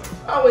swell up.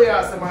 How you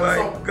say, man? My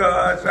So,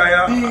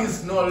 God,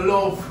 bees no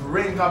love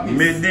ring up.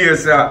 Me dear,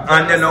 sir.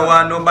 And they don't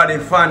want nobody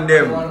fan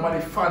them.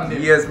 Nobody fan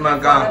them. Yes, man.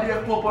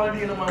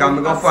 Can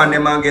we go fan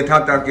them and get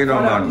attacked, you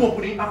know, man? Come up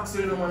with the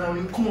axle, you know, man.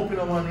 And come up, you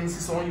know, man, and see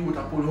someone you would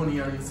have pulled honey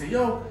and you say,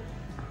 yo,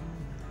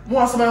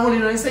 want some honey,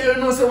 and you say, you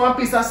know, say one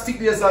piece of stick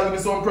there, so I'll give you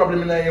some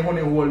problem in your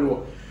honey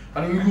hole.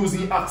 And you use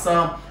the axe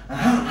and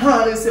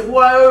they say,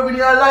 why are you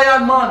a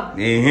lion, man?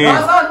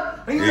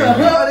 And you say,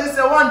 and they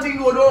say, one thing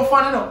you don't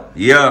fan, you know.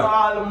 Yeah.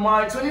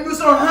 Almighty. When you do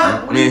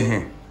some,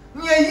 you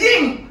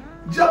ying.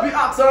 Drop the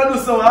axe and do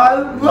so.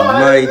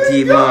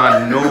 Almighty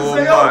man, no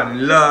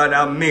man, Lord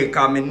of me,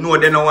 because me know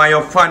they don't want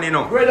your fan, you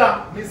know.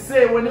 Brother, me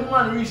say when the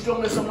man reached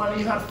down to someone,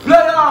 he had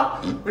fly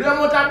off with a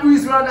motor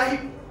breeze around the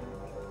hip.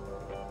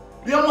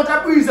 The amount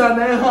of breeze on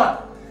there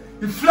hot.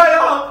 You fly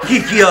up.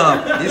 Kick you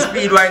up. The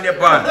speed wind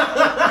up on.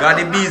 Got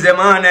the bees them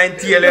on and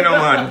tail you know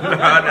man.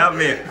 That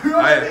me.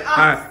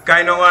 I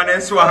kind of want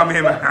to swam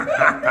him.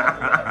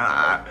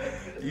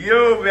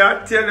 Yo, we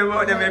are telling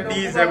about them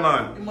bees them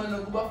man.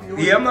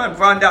 Yeah man,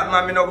 from that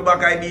man, me no go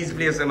back to bees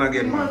place them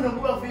again. Man, no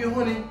go back for your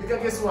honey.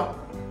 Because guess what?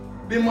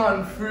 The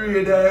man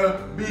free the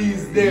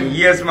bees them.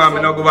 Yes man,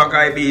 me no go back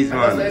to bees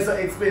man. That's why it's so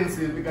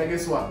expensive because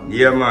guess what?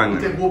 Yeah man. You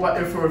take over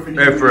effort for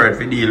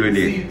deal with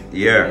it.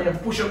 Yeah. And you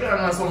push up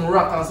on some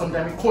rock and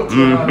sometimes you cut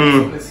you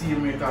on the seal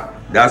maker.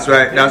 That's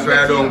why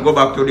I don't go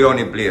back to the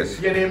honey place.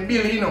 Yeah, them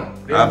bill, you know.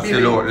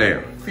 Absolutely.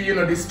 For you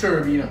know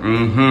disturb, you know.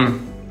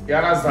 You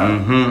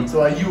understand?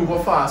 So you go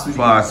fast with it.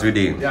 Fast with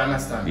it. You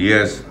understand?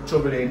 Yes.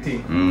 Trouble ain't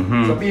thing.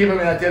 So people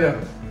may I tell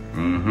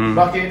them.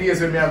 Back in the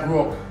days when I grew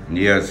up.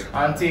 Yes.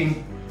 And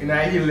think in a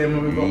hill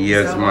them we go.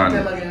 Yes man.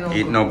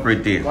 It no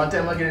pretty. One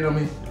time again, you know,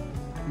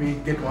 me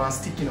get one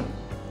stick, you know.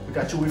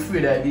 Because you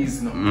afraid of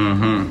these, you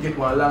know. Get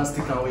one long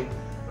stick away.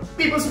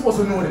 People supposed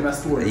to know them a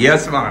story.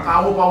 Yes man.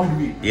 I hope I will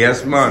be.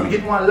 Yes man. So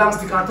get one long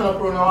stick and turn up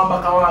around and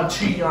back of one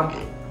tree and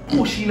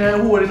push in a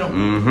hole, you know.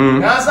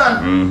 You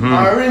understand?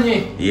 And ring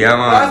it. Yeah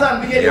man. You understand?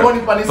 We get the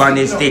honey pan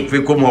the stick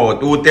we come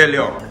out. Who tell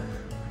you?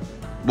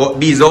 But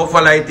bees how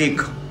fall I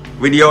thick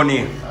with the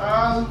honey.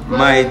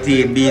 My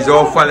tea, bees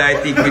how fall I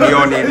thick with the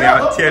honey,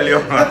 I tell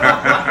you.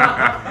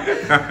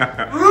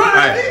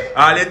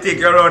 All the thick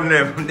you run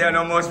them, they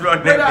no must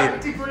run them.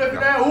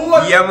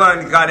 Yeah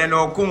man, because they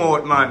don't come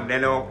out man, they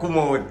don't come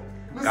out.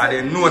 Because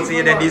they know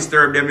say they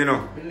disturb them, you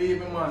know. Believe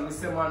me man, me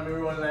say man, me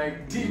run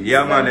like deep.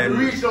 Yeah man,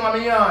 reach down on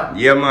my yard.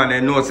 Yeah man,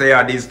 they know say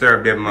you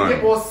disturb them man. They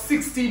get about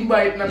 16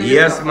 bites in my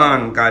yes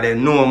man, because they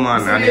know man.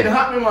 So they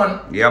happy man.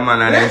 Yeah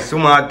man, and they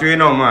smart too, you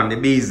know man, the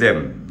bees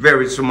them.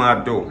 Very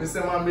smart too. Me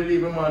say man,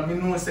 believe me man, me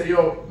know say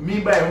yo,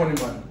 me buy honey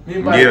man.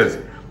 Me buy yes.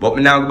 But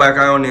me now go back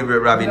on the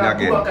rabbit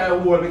again.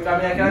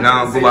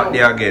 Now go back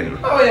there again.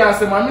 Oh yeah,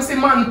 say man. Me see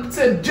man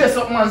say dress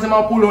up man, say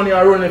man pull on here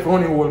and run left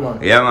honey hole man.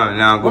 Yeah man,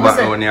 now go back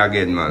on here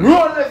again man.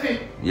 Run left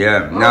it.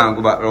 Yeah, now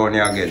go back on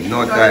here again.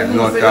 No time,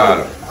 no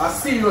time. I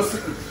see you.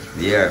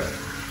 Yeah.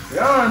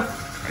 Yeah man.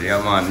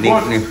 Yeah man,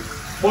 Nick.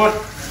 But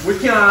we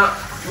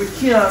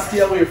can't stay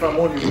away from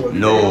honey hole.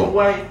 No.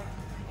 Why?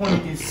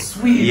 Honey is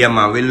sweet. Yeah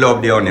man, we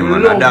love the honey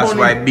man. And that's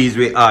why bees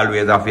will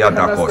always have to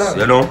attack us,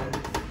 you know?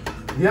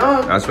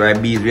 Yeah. That's why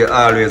bees will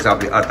always have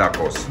to attack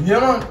us. Yeah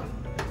man.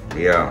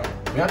 Yeah.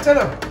 May I tell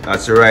you?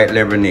 That's the right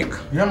level, Nick.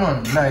 Yeah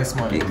man, nice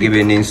man.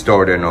 Giving in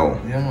store there now.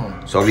 Yeah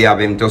man. So we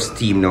have him to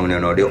steam now, you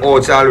know. The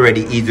oats are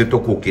already easy to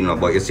cook, you know,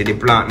 but you see the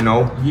plant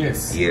now?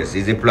 Yes. Yes,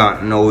 it's the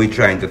plant now we're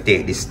trying to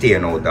take the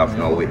stain out of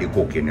now with the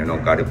cooking, you know,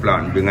 because the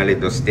plant bring a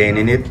little stain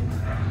in it,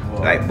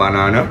 like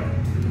banana.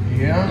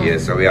 Yeah.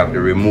 Yes, so we have to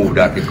remove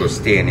that little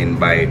staining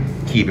by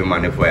keeping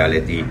on the fire,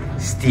 let it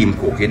steam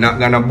cook. It's not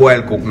gonna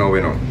boil cook now,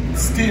 you know.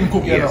 Steam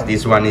cooking. Yes,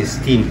 this one is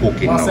steam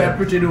cooking now. That's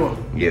pretty though.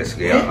 Yes,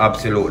 yeah,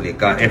 absolutely.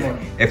 Cause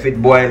if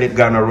it boil, it's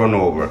gonna run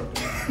over.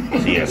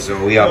 Yes,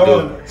 so we have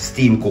to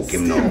steam cook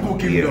him now.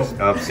 Yes,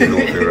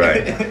 absolutely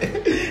right.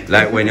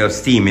 Like when you're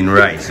steaming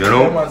rice, you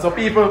know. Yeah, man. So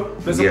people,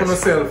 listen to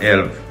yourself.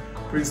 Help.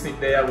 Prince Nick,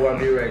 they go and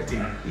do the right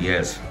thing.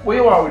 Yes. Where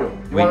you are with them?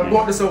 You want to go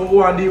up this over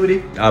who and deal with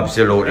it?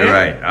 Absolutely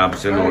right.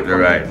 Absolutely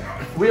right.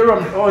 Where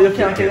rum? Oh, you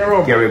can't carry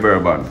rum? Carry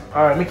bourbon.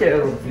 Alright, me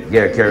carry rum.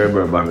 Yeah, carry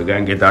bourbon. We're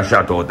going to get a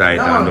shot out of it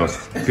and just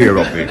fear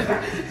up it.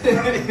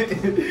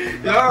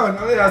 Yeah, man.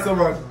 Oh, yeah,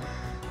 someone.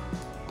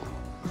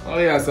 Oh,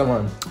 yeah,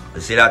 someone.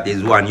 You see, that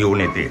is one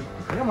unity.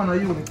 Yeah, man, a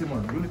unity,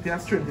 man. Unity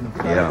and strength, you know.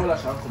 Yeah.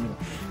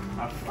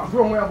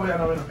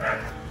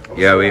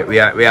 Yeah,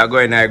 we are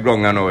going to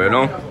ground now, you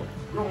know.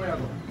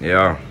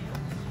 Yeah.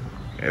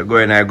 We're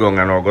going to ground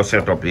now, go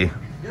set up the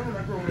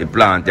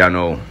plant, you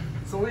know.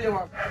 So where you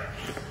are?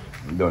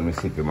 Done with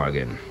sick him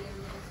again.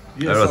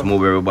 Yes, Let us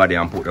move everybody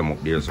and put them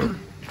up there, so.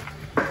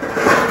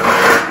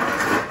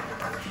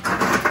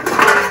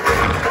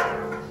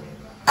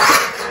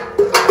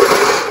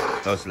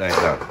 Just like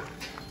that.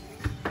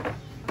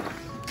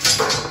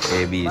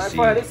 A, B, C.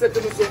 My father said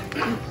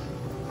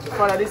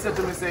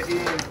to me, say,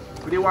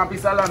 we want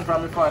piece of land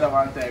from my father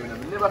one time, you know.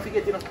 Never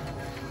forget, you know.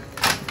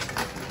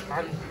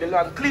 And the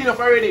land clean up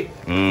already.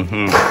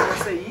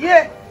 I say,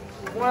 yeah.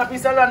 You want a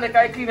piece of land that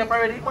I clean up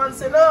already? Man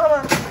say, no,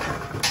 man.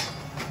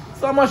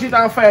 So much it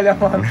on fire,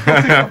 man.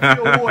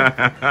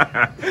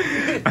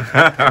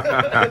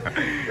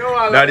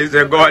 That is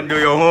a go and do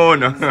your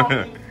own.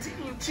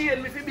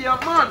 Chain me to be a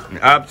man.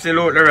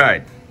 Absolutely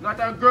right. Not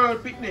a girl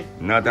picnic.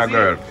 Not a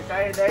girl.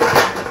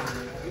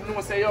 You know,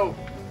 say, yo,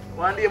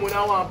 one day when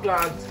I want to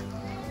plant,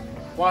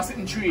 one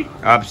sitting tree.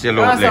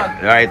 Absolutely.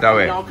 Right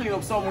away. Now clean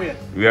up somewhere.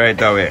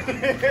 Right away.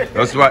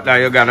 That's what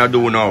you're gonna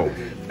do now.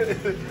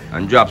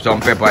 And drop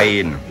some pepper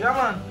in. Yeah,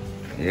 man.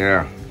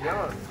 Yeah. Yeah,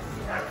 man.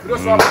 You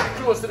just have to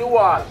be close to the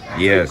wall.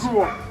 Yes.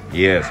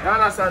 Yes. You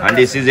understand? And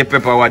this is the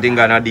pepper what you're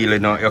gonna deal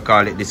with now. You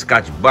call it the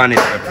Scotch bonnet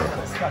pepper.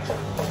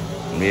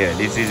 Yeah,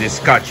 this is the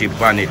Scotchy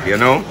bonnet, you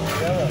know?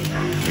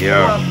 Yeah.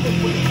 Yeah.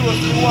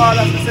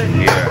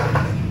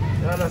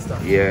 You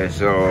understand? Yeah,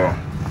 so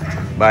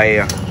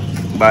by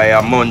by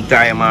a month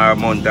time or a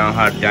month and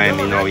half time,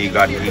 you know, you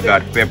got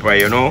pepper,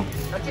 you know.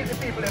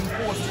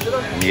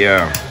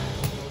 Yeah.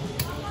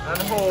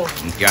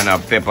 You can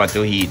have pepper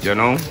to eat, you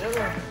know.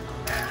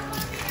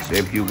 So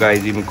if you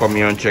guys even come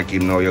here and check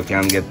him now, you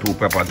can get 2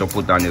 pepper to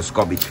put on your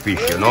scabbage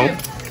fish, you know.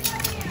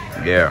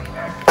 Yeah.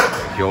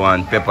 If you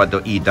want pepper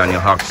to eat on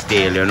your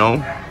oxtail, you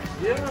know.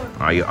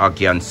 Or your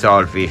ackee and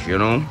saltfish, you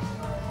know.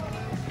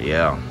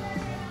 Yeah.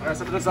 Alright,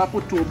 so because I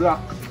put 2 black.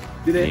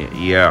 Did it?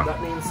 Yeah.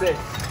 That means it.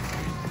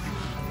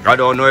 I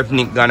don't know if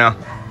Nick gonna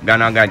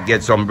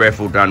get some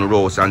breadfruit and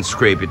roast and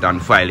scrape it and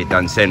file it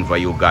and send for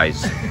you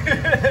guys.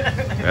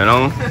 You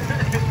know?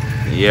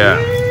 Yeah.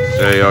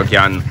 So you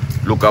can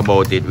look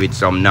about it with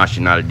some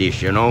national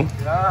dish, you know?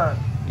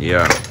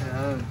 Yeah.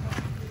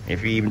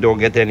 If you even don't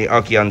get any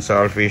ackee and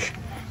saltfish,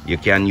 you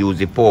can use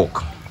the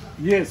pork.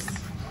 Yes.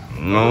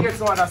 No? Get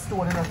some of that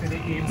stone enough in the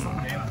aim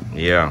something.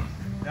 Yeah.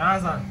 You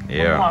understand?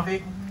 Yeah.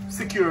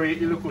 Security,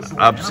 you look so.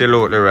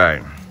 Absolutely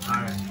right.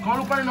 Alright. Come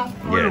look at it now.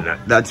 Yeah,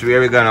 that's where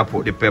we're gonna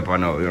put the pepper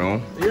now, you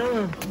know?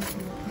 Yeah.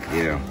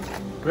 Yeah.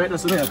 Right,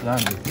 that's the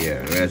plan.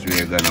 Yeah, that's where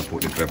we're gonna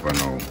put the pepper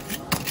now.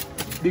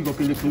 Big up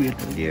in the plate.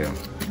 Yeah.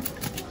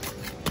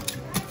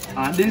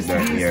 And this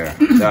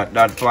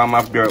that farm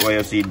of dirt where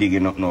you see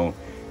digging up now,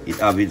 it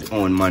have its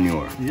own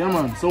manure. Yeah,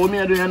 man. So what me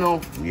I do now?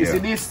 Yeah. You see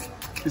this?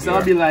 This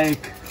gonna be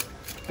like,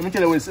 let me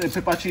tell you what a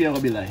pepper tree gonna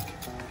be like.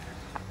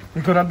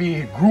 It's gonna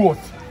be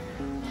growth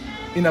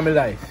in my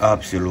life.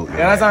 Absolutely.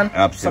 You understand?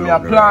 Absolutely. So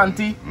me a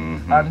planty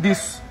and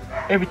this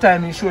every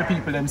time you show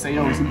people them say,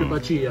 yo, it's a pepper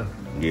tree.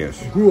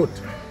 Yes.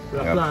 Growth. We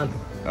are plant.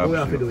 What we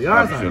have to do. You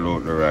understand?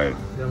 Absolutely right.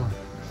 Yeah, man.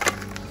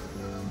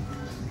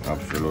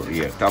 Absolutely,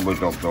 yeah. Table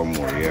it up some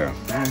more, yeah.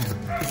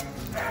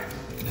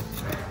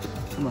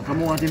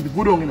 Come on, him to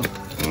go down, you know.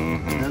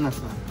 You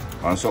understand?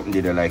 And something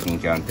that they like him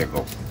can take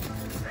up.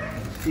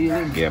 Feel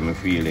him? Yeah, me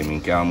feel him. He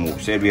can move.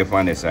 Said we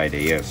on the side,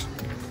 yes.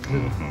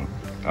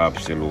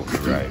 Absolutely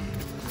right.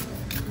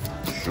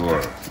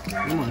 Sure.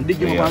 Yeah, man. Dig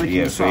him up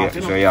and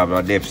so you have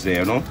a depth there,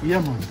 you know?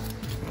 Yeah, man.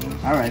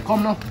 Alright,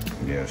 come now.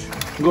 Yes.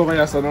 Go over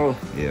here, son. Now.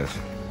 Yes.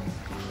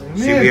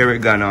 See where we're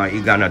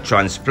gonna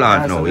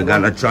transplant now. We're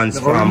gonna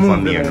transform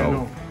from here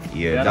now.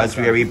 Yeah, that's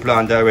where we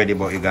plant already,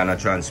 but you're gonna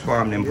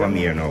transform them from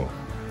here now.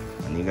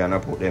 And you're gonna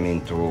put them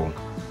into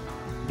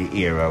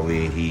the area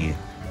where he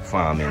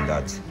farming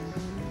that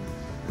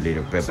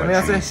little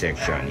pepper tree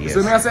section. Yes.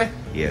 So me I say?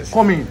 Yes.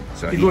 Come in.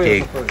 So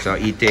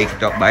he take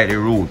it up by the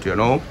root, you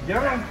know?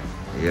 Yeah.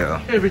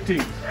 Yeah.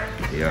 Everything.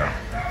 Yeah.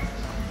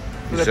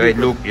 So it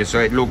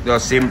look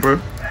just simple.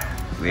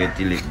 Wait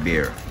till it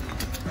bare.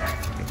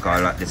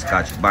 Call that the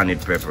Scotch bonnet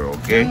pepper,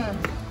 okay?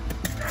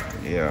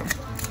 Yeah.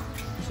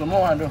 So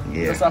more I do.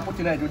 Yeah. Just I put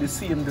it like with the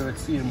same dirt,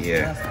 same.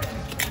 Yeah.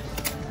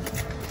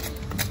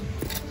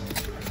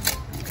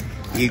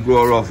 He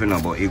grow rough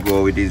enough, but he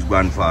grow with his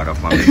grandfather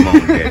from the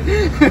mountain.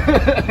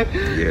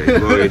 Yeah, he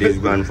grow with his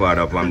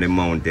grandfather from the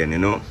mountain, you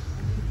know?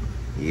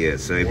 Yeah,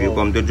 so if you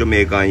come to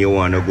Jamaica and you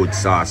want a good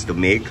sauce to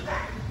make,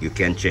 you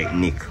can check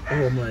Nick.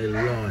 Oh my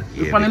Lord.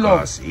 Yeah, look on the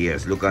love.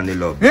 Yes, look on the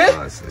love.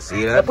 Eh? You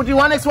see that? I put the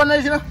one next one there,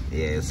 you know?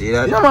 Yeah, you see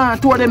that? Yeah, man.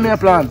 2 of them may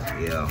plant.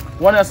 Yeah.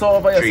 One I saw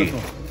over 3.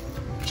 here.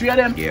 3 of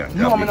them? Yeah.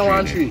 No, I don't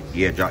want 3.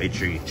 Yeah, drop the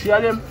 3. 3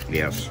 of them?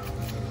 Yes.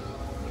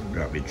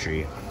 Drop the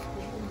 3.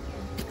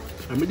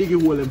 Let me dig a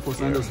hole them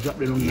first and just drop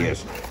them on there.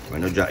 Yes.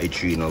 When you drop the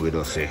 3 now, we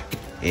just say,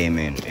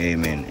 Amen,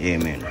 Amen,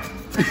 Amen.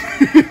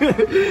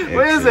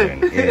 What is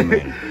it?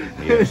 Amen.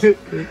 Yes. You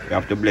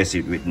have to bless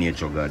it with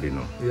nature, God, you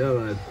know. Yeah,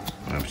 man.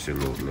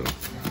 Absolutely.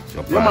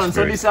 So yeah, man,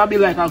 so this will be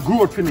like a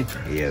growth for me.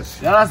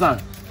 Yes. You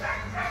understand?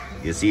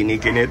 You see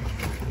Nick in it?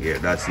 Yeah,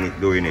 that's Nick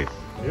doing it.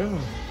 Yeah.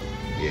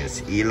 Yes,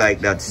 he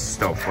like that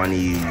stuff and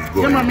he's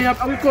going. Yeah, man, me have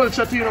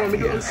culture too, you know. Me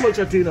do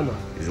culture too, you know, man.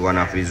 It's one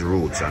of his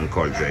roots and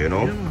culture, you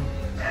know.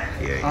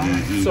 Yeah,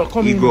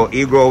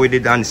 he grow with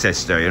his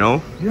ancestor, you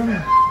know. Yeah,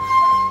 man.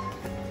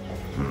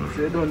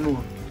 So you don't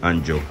know.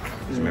 Anjo.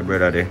 It's my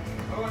brother there.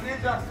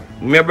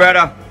 My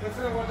brother.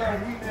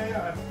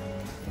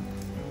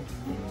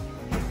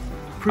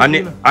 A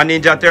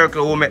Ninja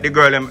Turkle who met the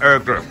girl them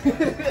Urkel.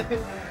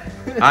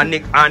 and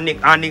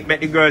Nick met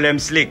the girl them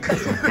Slick.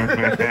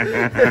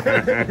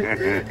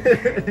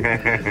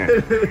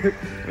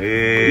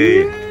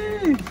 Hey.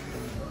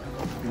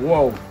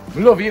 Wow.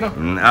 We love you, you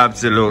know.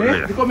 Absolutely.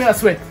 Hey, you come here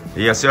sweat.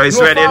 Yes, sir, he's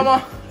sweating.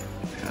 Farmer.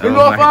 Oh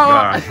my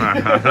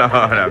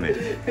God.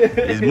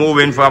 He's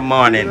moving from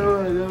morning.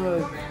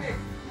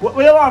 What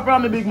you want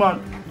from me, big man?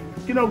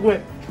 You know, go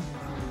ahead.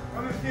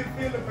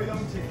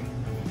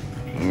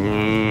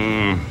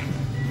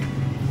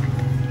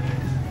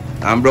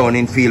 I'm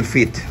Browning feel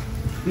fit.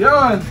 Yeah,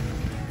 man.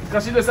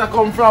 Because she just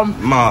come from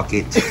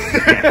market.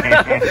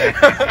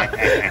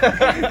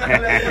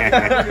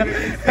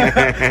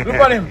 Look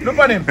on him.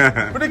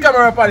 Put the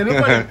camera up on him.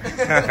 Look on him.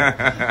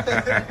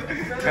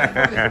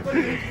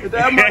 It's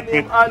a man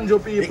named Anjo,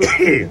 people.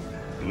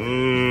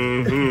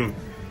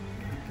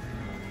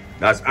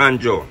 That's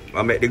Anjo.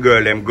 I met the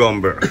girl them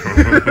Gumber.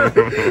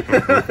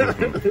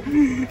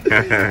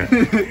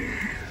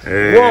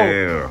 Hey.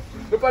 Whoa.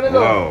 Look on the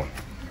dog.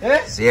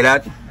 See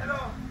that?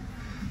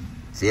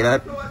 See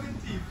that?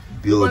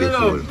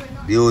 Beautiful.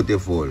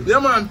 Beautiful. Yeah,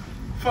 man.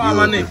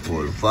 Farmer Nick.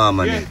 Beautiful.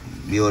 Farmer Nick.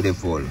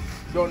 Beautiful.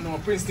 Don't know,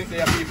 Prince Nick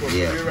there, people.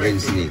 Yeah,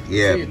 Prince Nick.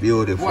 Yeah,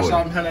 beautiful. Wash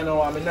off hand and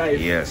now I'm a knife.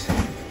 Yes.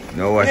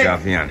 No wash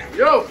off hand.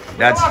 Yo,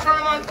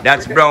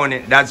 that's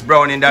browning. That's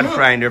browning that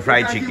frying the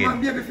fried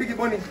chicken.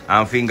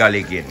 And finger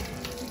licking.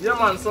 Yeah,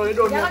 man, so you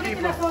don't know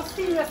people. You're so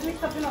serious,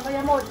 mixed up, you know, but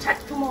your mouth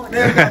chat too much.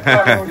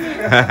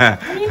 Yeah.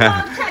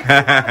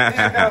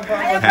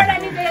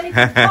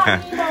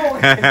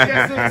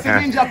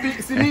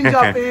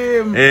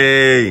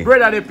 Hey.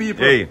 Brother the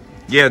people. Hey.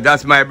 Yeah,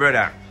 that's my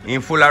brother.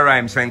 In full of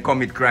rhymes and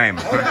commit crime.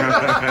 Hey.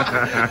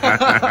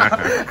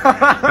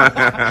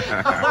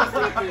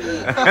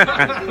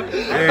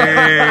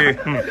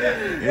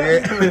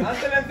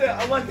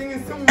 One thing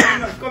is someone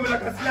coming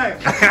like a slime.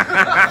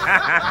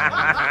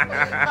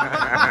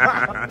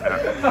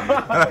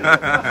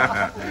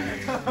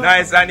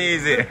 Nice and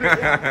easy.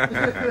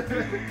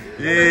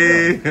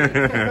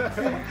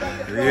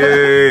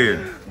 Yeah.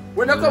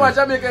 When you come to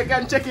Jamaica, you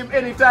can check him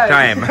anytime.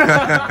 Time.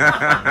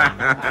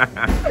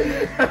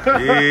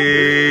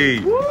 Hey.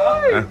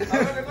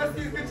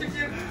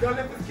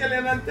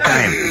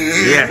 Time.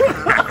 Yeah.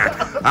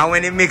 And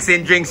when you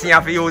mixing drinks, you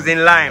have to use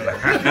in lime.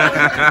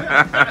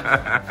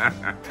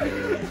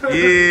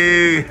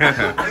 Yeah.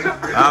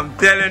 I'm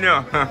telling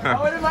you. I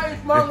want to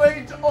eat mango,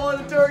 eat all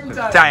the turkey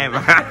time.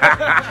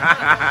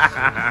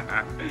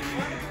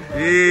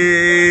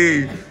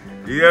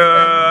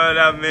 Yeah,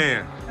 that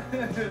man.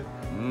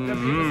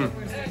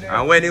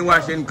 And when you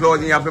washing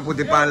clothes, you have to put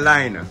it on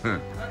line.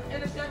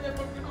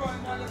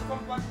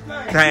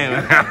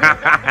 Time.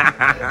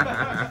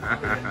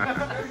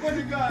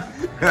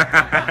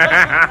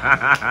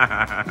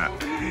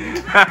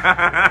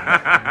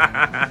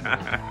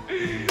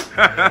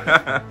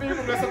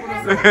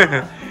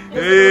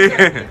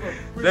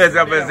 Bless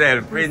up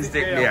yourself, Prince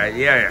Stick there,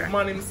 yeah.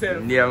 Man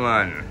himself. Yeah,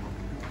 man.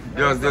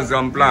 Just do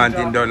some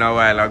planting done a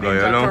while ago, you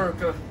know.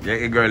 Yeah,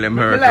 the girl them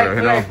hurt her,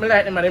 you know. I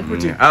like them and them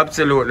pretty.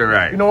 Absolutely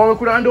right. You know what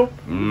we could do?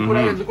 We could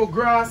have little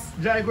grass,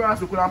 dry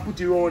grass, we could have put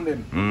it around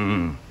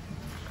them.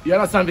 You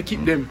understand? To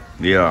keep them.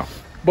 Yeah.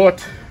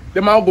 But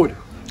them are good.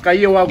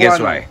 Guess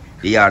why?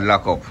 The yard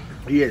lock up.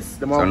 Yes,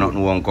 them are so good.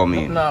 nothing won't come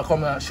in. Nah,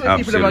 come here. Show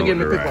people them again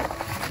the paper.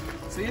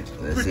 See it?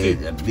 Pretty.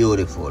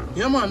 Beautiful.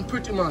 Yeah, man,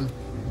 pretty, man.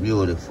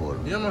 Beautiful.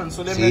 Yeah, man,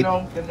 so them you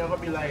know, them never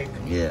be like.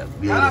 Yeah,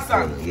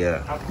 beautiful.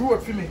 Yeah. I grew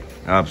up for me.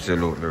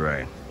 Absolutely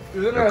right.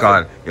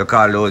 You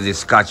call those the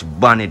Scotch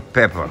bonnet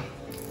pepper.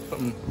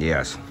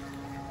 Yes.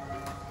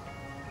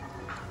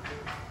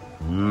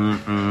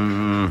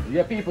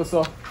 Yeah, people,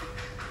 so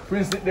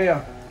Prince it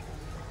there.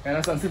 You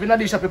understand? So if you not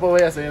dish people over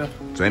here, so you know.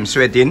 So I'm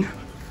sweating?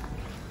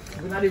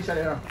 If you not dish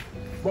there.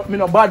 But me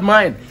no bad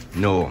mind.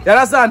 No. You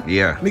understand?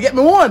 Yeah. Me get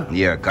me one.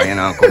 Yeah, because you're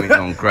not commit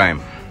no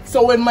crime.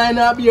 So when mine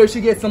not be here,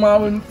 she get some,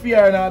 when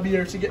fear not be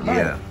here, she get mine.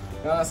 Yeah.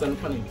 You understand?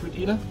 Funny,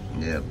 pretty, you know?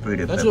 Yeah,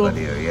 pretty that's pepper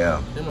there, yeah.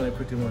 Them are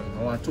pretty, man.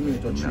 I want 2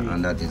 minutes or 3.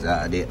 And that is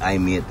the eye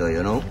meter,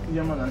 you know?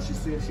 Yeah, man, and she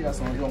say she has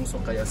some young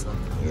sucker, yes, sir.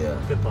 Yeah.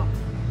 Pepper.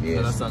 Yes. You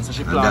understand? So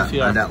she plant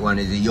here. And that one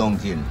is the young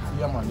thing.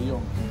 Yeah, man, the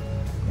young.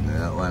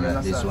 That one,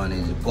 this one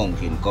is the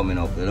pumpkin coming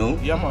up, you know?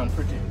 Yeah, man,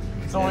 pretty.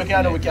 So we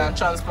can do, we can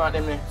transplant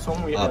them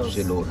somewhere else.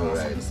 Absolutely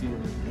right.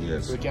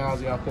 Yes. So we can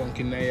have your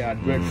pumpkin there,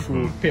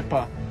 breadfruit,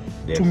 pepper,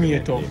 Definitely.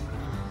 tomato.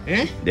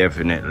 Eh?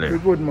 Definitely. Very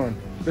good, man.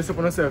 Let's up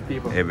on yourself,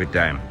 people. Every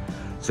time.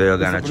 So you're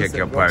gonna check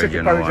your porridge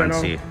now and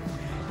see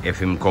if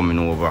him coming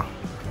over.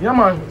 Yeah,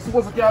 man.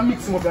 Suppose you can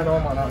mix him up there now,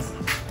 man.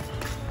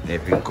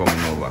 If him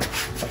coming over.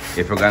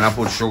 If you're gonna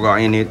put sugar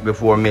in it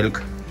before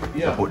milk,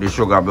 you put the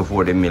sugar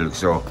before the milk.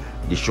 So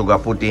the sugar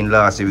put in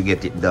last, so we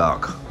get it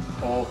dark.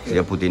 Okay. So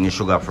you put in the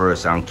sugar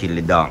first and kill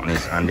the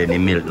darkness, and then the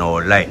milk now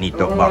lighten it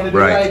up back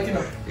bright.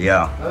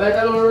 Yeah. I like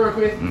that don't work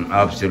with.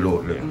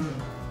 Absolutely.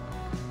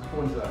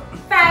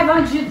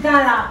 $500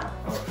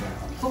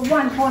 for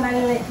 1 pound of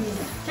lettuce.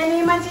 Can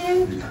you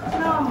imagine?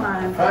 No,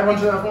 man.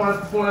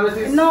 500 for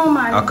lettuce? No,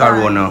 man. A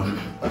corona.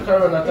 A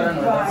corona time.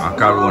 A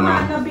corona.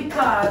 No, man,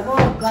 because,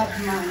 oh, God,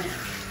 man.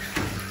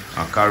 A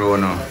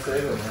corona.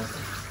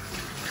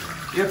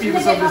 Yeah,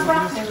 people,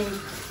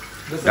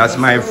 that's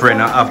my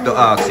friend. I have to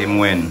ask him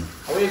when.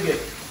 How you get?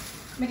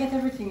 I get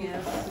everything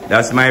else.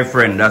 That's my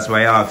friend. That's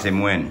why I asked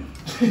him when.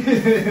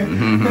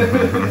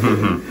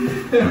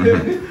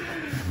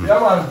 Yeah,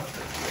 man.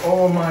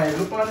 Oh my,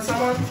 look at this,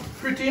 man.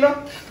 Pretty, you know?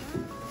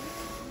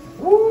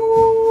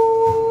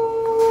 Woo!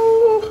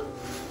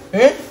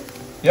 Eh?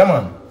 Yeah,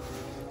 man.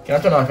 Can I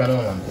turn off your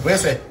man? What you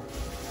say?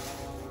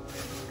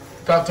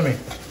 Talk to me.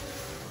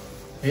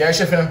 Yeah,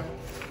 chef, you know?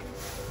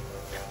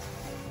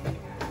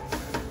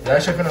 Yeah,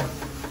 chef, you know?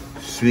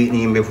 Sweeten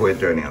him before you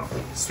turn him off.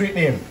 Sweeten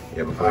him?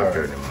 Yeah, before you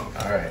turn him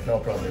off. Alright, no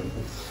problem.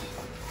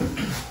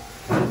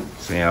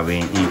 So you have to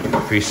eat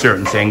for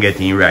certain thing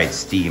getting right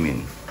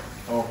steaming.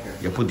 Okay.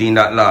 You put in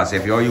that last.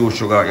 If you use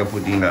sugar, you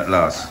put in that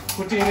last.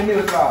 Put in the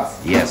milk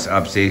last? Yes,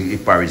 absolutely.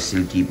 The porridge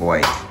still keep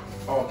white.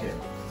 Okay.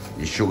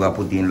 The sugar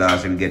put in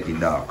last will get it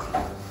dark.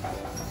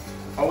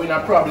 And we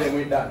not problem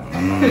with that.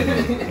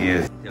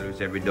 Yes. Tell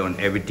us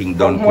everything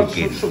done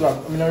cooking. Sugar?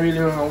 I mean, I really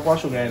don't want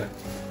sugar in it.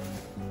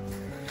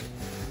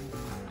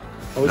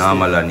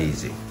 Normal and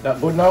easy. That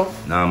good now?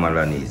 Normal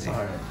and easy.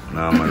 Alright.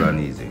 Normal and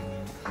easy.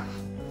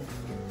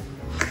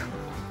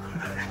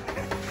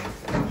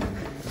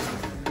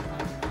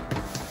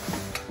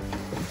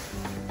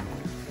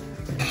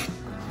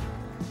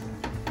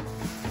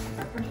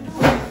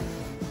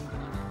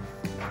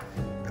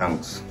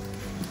 Thanks.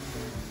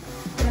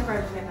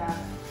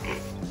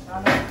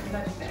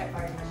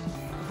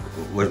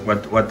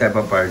 What type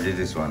of porridge is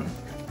this one?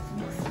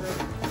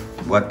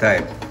 What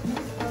type?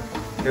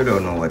 You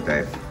don't know what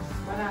type?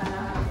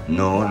 Banana.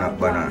 No, not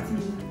banana.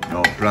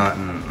 No,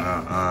 plantain,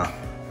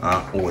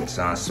 oats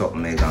and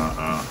something like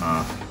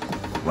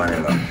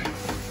vanilla.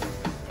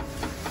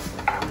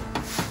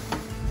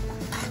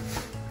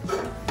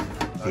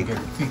 Thick.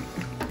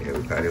 Yeah,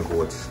 we got the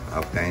oats.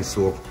 After in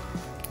soap,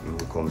 we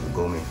will come to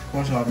gummy.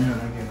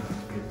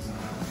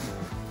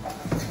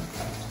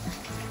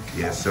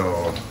 Yeah,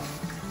 so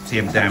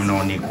same time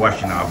now need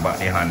washing off back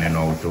the hand and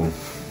now to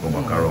go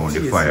back around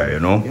the fire, you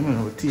know.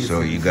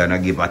 So you gonna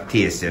give a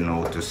taste, you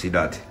know, to see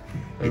that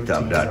it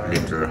have that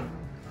little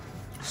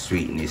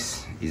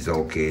sweetness is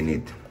okay in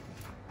it.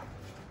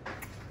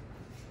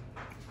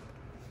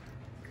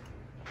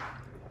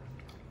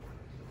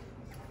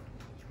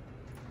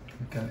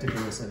 You can take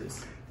the rest of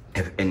this.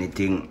 If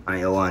anything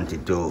I want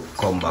it to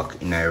come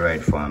back in the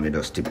right form, you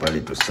just tip a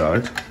little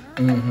salt.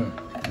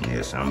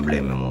 Yes, and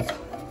blame him up.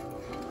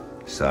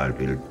 Salt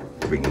will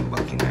bring him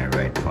back in the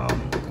right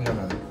form. Yeah,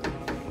 man.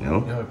 You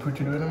know? Yeah,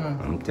 pretty doing it, man.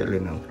 I'm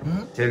telling you.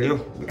 Tell you,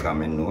 because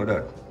I know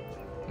that.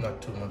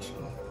 Not too much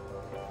though.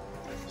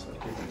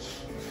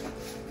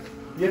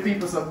 Yeah,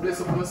 people, so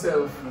bless up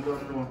myself. I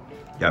don't know.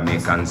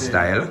 Jamaican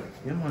style.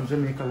 Yeah, man,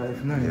 Jamaica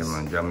life nice. Yeah,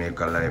 man,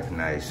 Jamaica life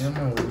nice. Yeah,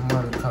 man, with a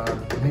man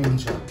called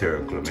Ninja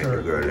Turkle, make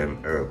the girl them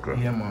Urkle.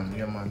 Yeah, man,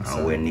 yeah, man.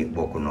 And when Nick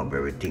buckle up,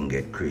 everything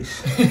get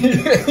Chris.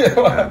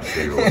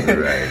 Absolutely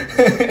right.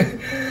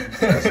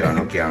 That's why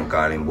I can't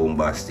call him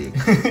bombastic.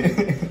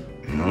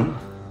 No?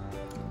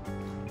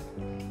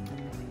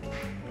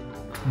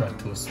 Not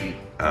too sweet.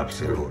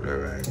 Absolutely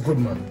right. Good,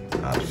 man.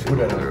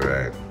 Absolutely Good,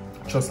 right.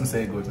 Trust me,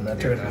 say good, and I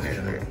turn off.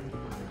 Definitely.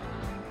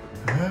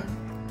 Huh?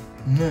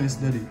 Nice,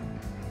 daddy.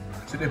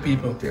 See the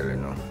people. Tell you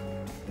now.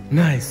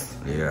 Nice.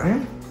 Yeah. Huh?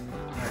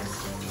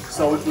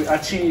 So we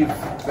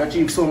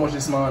achieved so much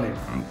this morning.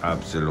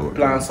 Absolutely.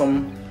 Plant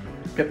some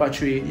pepper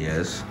tree.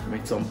 Yes.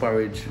 Make some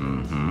porridge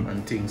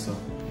and things. So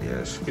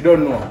Yes. you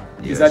don't know.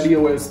 Yes. It's a day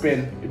well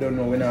spent. You don't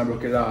know when I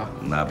broke it off.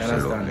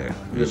 Absolutely.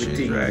 Which is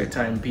Everything, right. the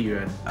time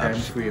period, time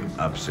frame.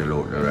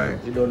 Absolutely right.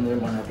 You don't know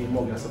when I be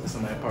mugging some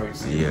of my porridge.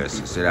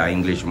 Yes. See that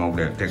English mug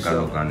there, take a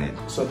look on it.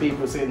 So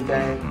people saying,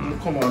 "Time,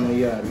 come on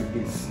here with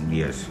this."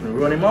 Yes. You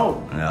run him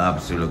out.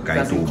 Absolutely.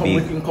 That Too he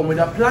big. come with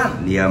a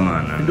plan. Yeah,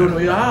 man. You don't know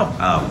you have.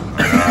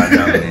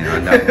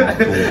 And that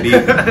too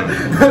big.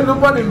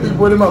 Nobody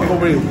when him a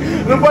come with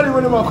it. Nobody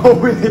when him a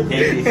come with it.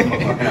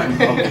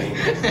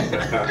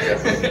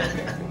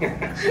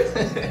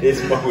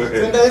 It's power.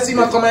 Sometimes you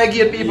come and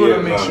get people Yeah,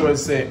 to make man. sure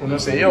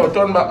say, yo,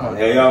 turn back, man.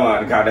 Yeah,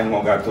 man, because them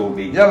mug are too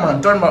big. Yeah,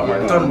 man, turn back,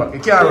 man, turn back. You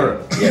can't run.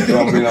 Yeah,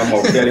 don't bring them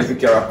up. Tell if you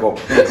carry a cup.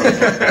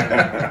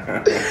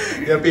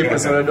 Yeah, people,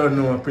 so they don't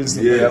know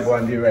principle. Yes. They are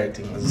going to do the right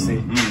thing. As you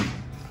see,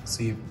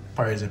 see,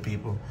 parties of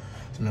people.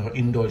 So now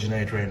indulge in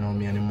it right now,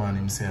 me and the man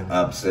himself.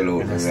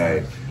 Absolutely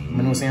right. I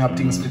know saying have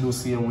things to do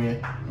same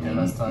way. You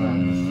understand?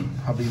 And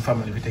having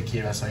family to take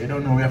care of. So you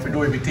don't know we have to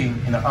do everything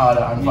in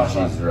order and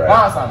fashion. Which is right.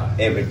 Awesome.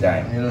 Every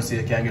time. You know, so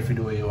you can't get to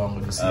do what you want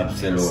to do.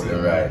 Absolutely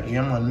right.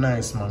 Yeah, man,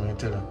 nice, man, I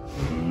tell you.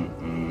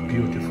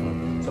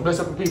 Beautiful. So bless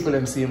up the people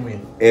them same way.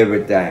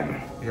 Every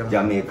time. Yeah, man.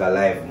 Jamaica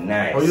life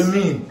nice. Oh, you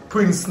mean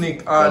Prince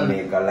Nick and...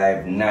 Jamaica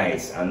life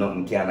nice and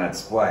nothing cannot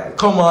spoil.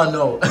 Come on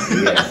now.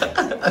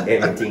 Yes.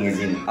 Everything is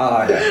in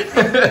order.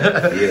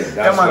 Yes,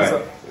 that's man, why.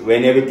 so...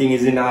 When everything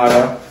is in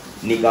order,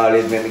 Nick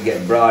always make me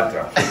get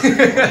broader.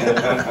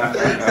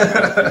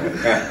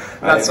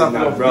 Lots of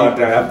love,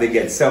 broader, I have to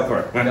get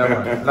supper. Yeah,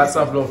 man. Lots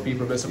of love,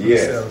 people. Bless up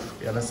Yes. yourself.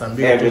 You understand?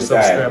 Be Every to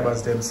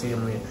subscribers them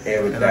same way.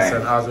 Every You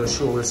understand? time. As well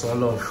show us some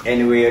love.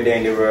 Anywhere there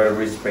in the world,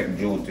 respect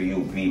due to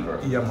you people.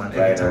 Yeah, man. Every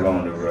Right time.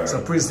 around the world.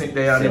 So Prince Nick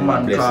there and the Send my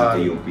man blessing called...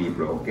 to you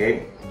people,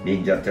 okay?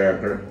 Ninja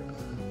Turkle,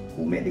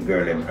 who made the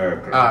girl them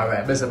Urkle.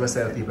 Alright, bless up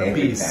yourself, people.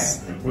 Every Peace.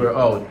 time. We're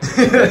out.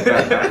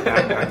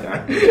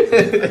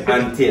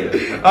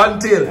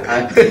 Until.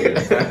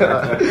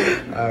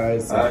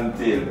 Alright, so.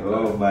 Until.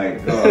 Oh my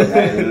God,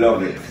 I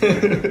love it.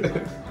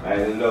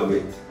 I love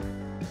it.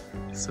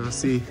 So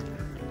see,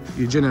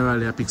 you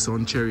generally pick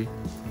some cherry.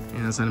 You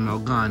understand? I'll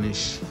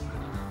garnish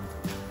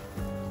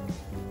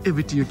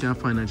everything you can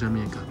find in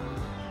Jamaica.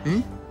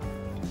 Eh?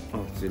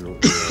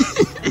 Absolutely.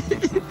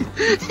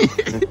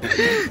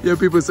 Yeah,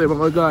 people say, I'm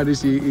going to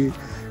garnish in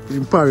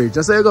porridge.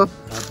 Just say you go.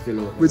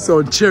 Absolutely. With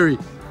some cherry.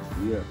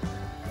 Yeah.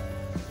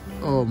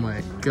 Oh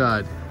my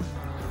God.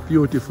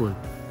 Beautiful.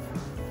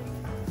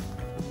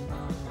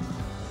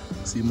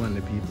 See, man,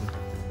 the people.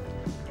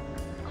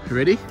 You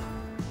ready?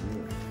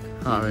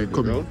 Alright,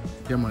 come on.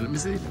 Yeah, man, let me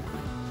see.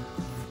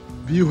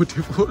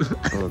 Beautiful.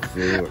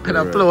 Okay, And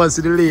applause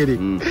to the lady.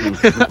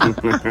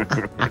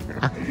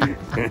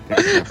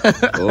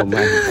 Oh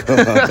my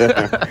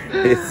God.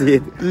 It's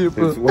it.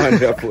 It's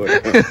wonderful.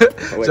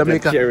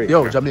 Jamaica.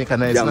 Yo, Jamaica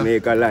nice.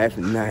 Jamaica life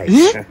nice.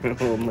 Yeah?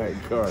 Oh my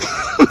God.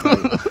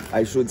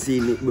 I should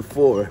seen it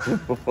before.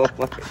 Oh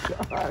my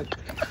God.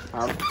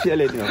 I'm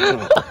telling you.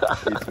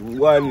 It's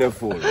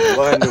wonderful.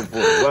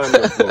 Wonderful.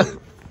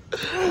 Wonderful.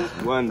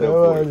 It's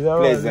wonderful.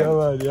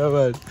 Pleasant.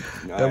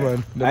 Yeah,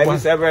 man. I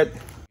miss Everett.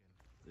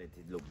 Let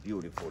it look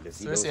beautiful.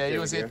 So you say you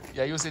use it?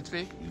 You use it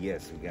for?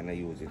 Yes, we're gonna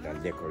use it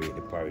and decorate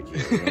the porridge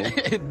here,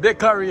 you know?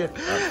 Decorate.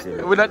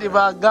 Absolutely. We're not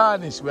even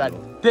garnish, we are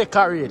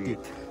decorating.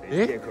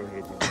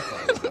 Decorate the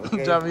porridge,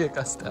 okay?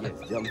 Jamaica style.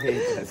 Yes,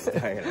 Jamaica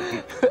style.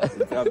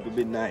 It have to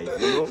be nice,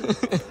 you know?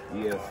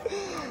 Yes.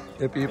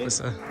 Yeah, people,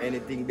 sir.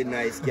 Anything be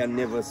nice can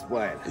never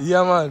spoil.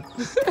 Yeah, man.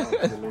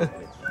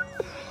 Absolutely.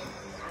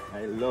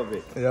 I love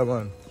it. Yeah,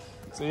 man.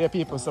 So yeah,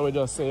 people, so we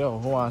just say, oh,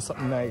 we want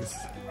something nice.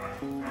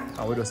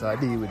 And we just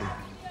deal with it.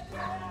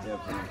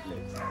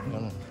 Definitely. Yeah,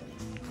 man.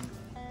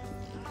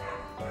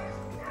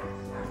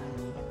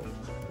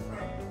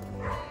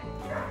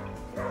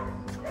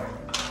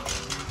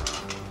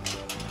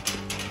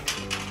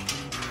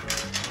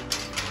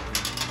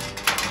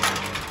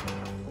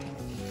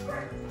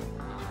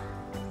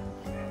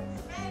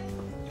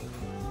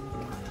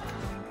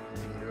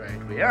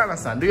 You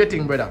understand? Do your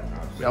thing, brother.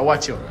 We are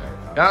watching.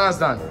 You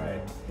understand?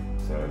 Right.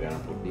 So we're gonna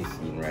put this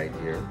in right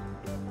here.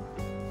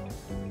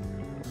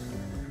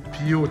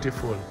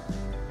 Beautiful.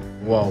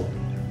 Wow.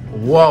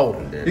 Wow.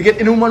 You get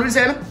any woman with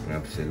this?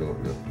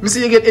 Absolutely. Me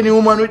see you get any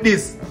woman with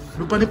this.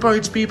 Look on the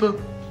porridge, people.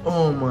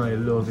 Oh my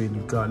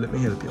loving God. Let me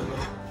help you.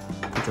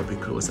 Get a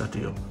bit closer to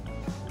you.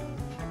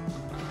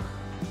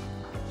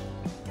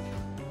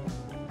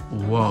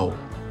 Wow.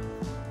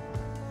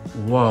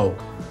 Wow.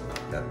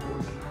 That's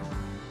good.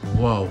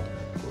 Wow.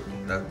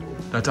 That's good.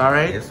 That's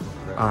alright? Yes.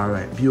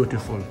 Alright.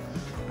 Beautiful.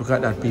 Look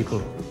at that,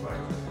 people.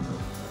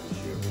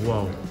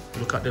 Wow.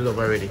 Look at the love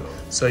already.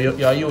 So you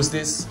use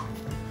this?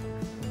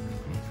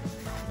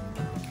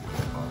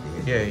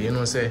 Yeah, you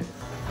know, say.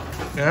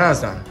 You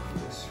understand?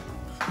 Yes.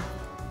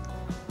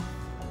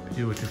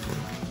 Beautiful.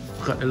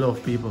 Look at the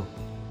love, people.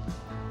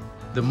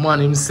 The man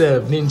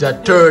himself,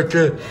 Ninja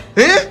Turkle.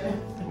 Eh?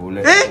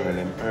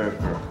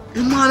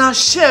 The man a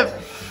chef.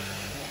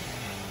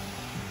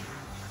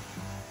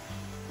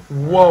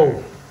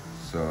 Wow.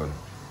 So,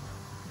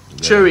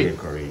 Cherry.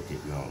 Decorate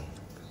it now.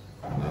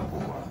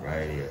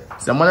 Right here.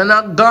 Someone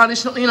not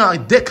garnish nothing, you know,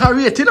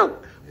 decorate, you know.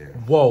 Yeah.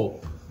 Wow.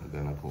 I'm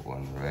gonna put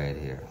one right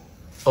here.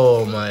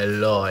 Oh my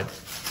Lord.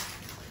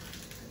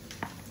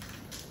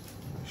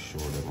 Show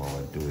them how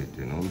I do it,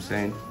 you know what I'm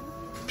saying?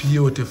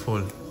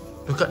 Beautiful.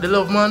 Look at the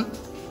love, man.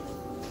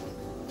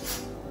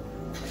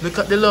 Look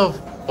at the love.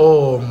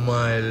 Oh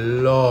my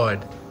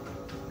Lord.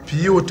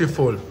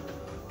 Beautiful.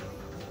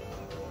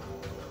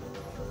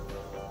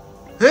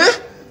 Eh?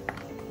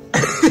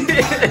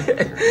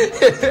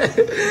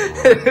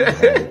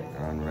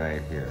 On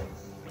right here.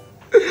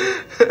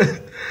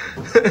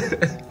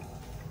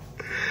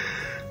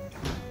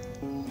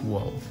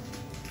 Wow.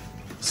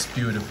 It's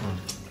beautiful.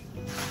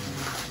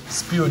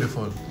 It's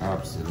beautiful.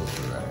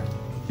 Absolutely right.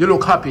 You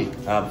look happy.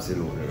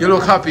 Absolutely. You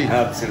look happy.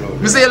 Absolutely.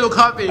 You say you look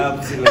happy.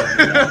 Absolutely.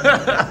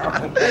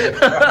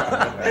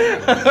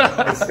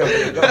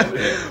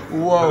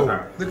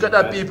 Wow. Look at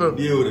that, people.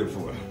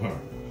 Beautiful.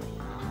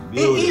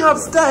 He have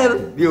style.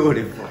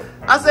 Beautiful.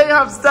 I say you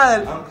have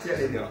style. I'm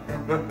telling you.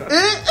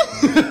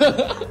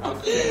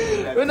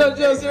 We're not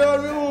just your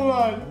only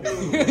woman.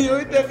 You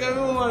will take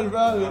every woman,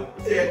 brother.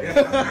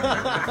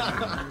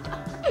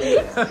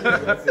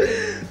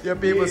 Your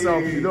people, so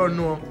you don't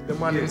know the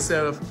man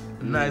himself.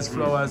 Nice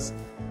flowers.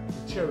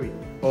 Cherry.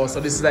 Oh, so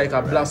this is like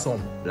a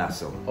blossom.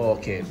 Blossom.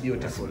 Okay,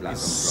 beautiful.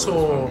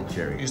 Blossom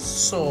It's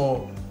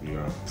so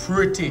yeah.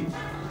 pretty.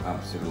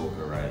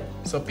 Absolutely right.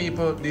 So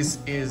people, this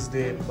is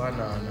the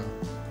banana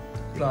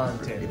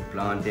plantain The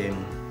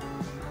plantain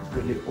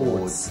with the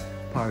oats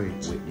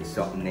porridge. with the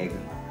something egg.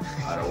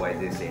 Otherwise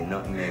they say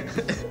nutmeg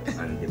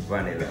and the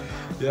vanilla.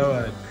 Yeah,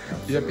 man.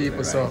 Yeah, people.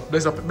 Right. So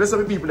bless up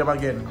the people them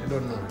again. You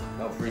don't know.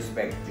 Enough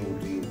respect due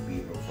to you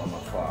people from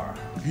afar.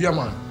 Yeah,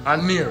 man.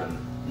 And near. And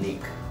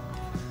Nick.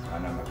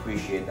 And I'm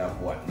appreciative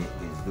of what Nick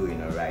is doing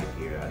right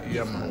here at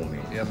Yeah, this man.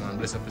 moment. Yeah, man.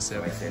 Bless up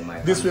yourself. I send my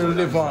This will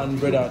live on,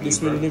 condolences brother. to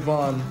This will people. live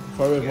on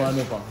forever and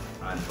ever.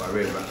 And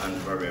forever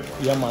and forever.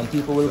 Yeah, man.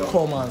 People will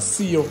come and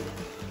see you.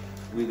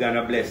 We're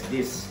gonna bless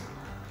this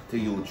to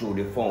you through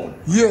the phone.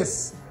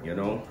 Yes. You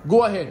know?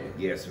 Go ahead.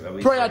 Yes.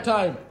 Prayer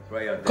time.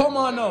 Prayer time. Come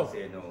on now.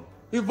 Say no.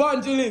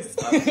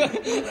 Evangelist.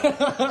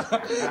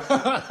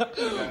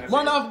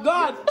 Man of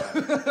God.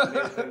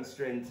 Bless and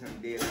strength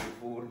and daily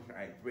food.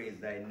 I praise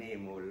thy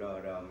name, O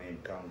Lord. Amen.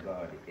 Thank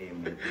God.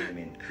 Amen.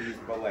 Amen. Please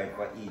provide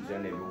for each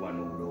and everyone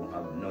who don't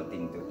have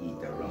nothing to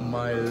eat around.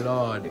 My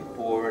Lord. The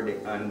poor, the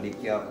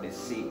handicapped, the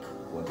sick,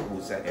 or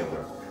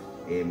whosoever.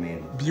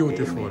 Amen.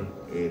 Beautiful. Amen.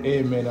 Amen.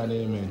 Amen and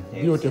amen.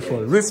 Yes,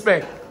 Beautiful. yes.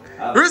 Respect.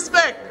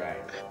 Respect. Right.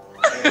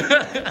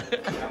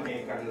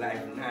 Jamaican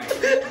life nice.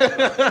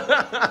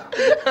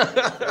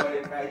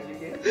 Sorry, fried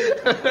chicken.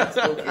 That's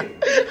okay.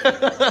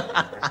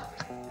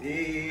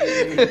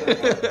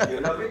 You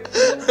love it?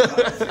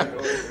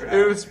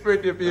 It's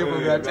pretty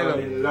people, I tell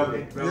you. Love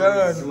it.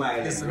 Yeah,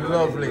 Smile. it's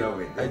lovely.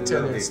 I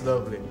tell you, it's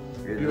lovely.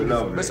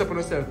 Beautiful. Best up on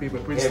yourself, people.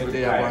 Prince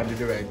today I want to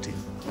do the right thing.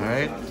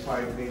 Alright?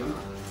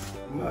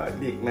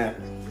 Big man.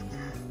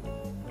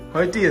 How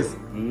it is?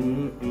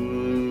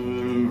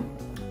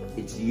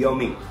 It's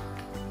yummy.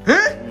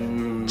 Huh?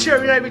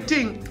 Cherry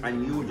everything.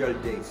 Unusual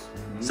taste.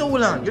 So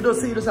hold on, you don't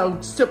see this how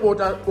step out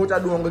of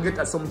door and go get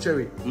us some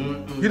cherry.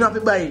 You don't have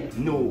to buy it.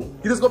 No.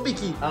 You just go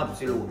pick it.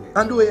 Absolutely.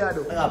 And do what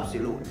you do.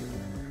 Absolutely.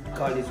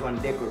 Call this one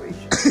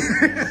decoration.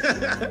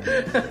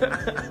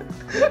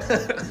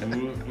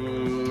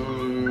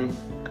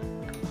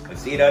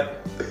 See that?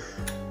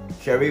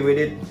 Cherry with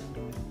it?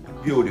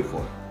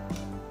 Beautiful.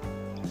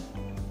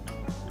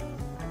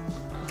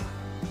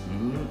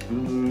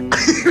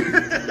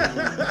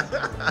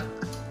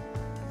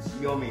 It's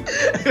yummy.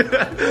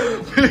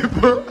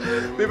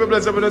 People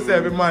bless up on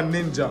yourself, man,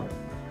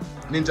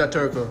 Ninja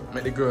Turkle,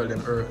 make the girl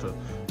them Urkel.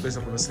 Bless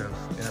up on yourself.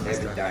 You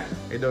understand? Every time.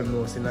 You don't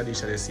know, it's in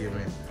addition they see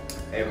me.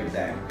 Every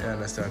time. You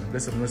understand?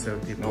 Bless up on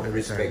yourself, people. No every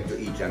respect time.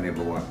 to each and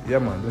every one. Yeah,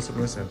 man, bless up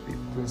on yourself,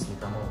 people. Please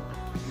come out.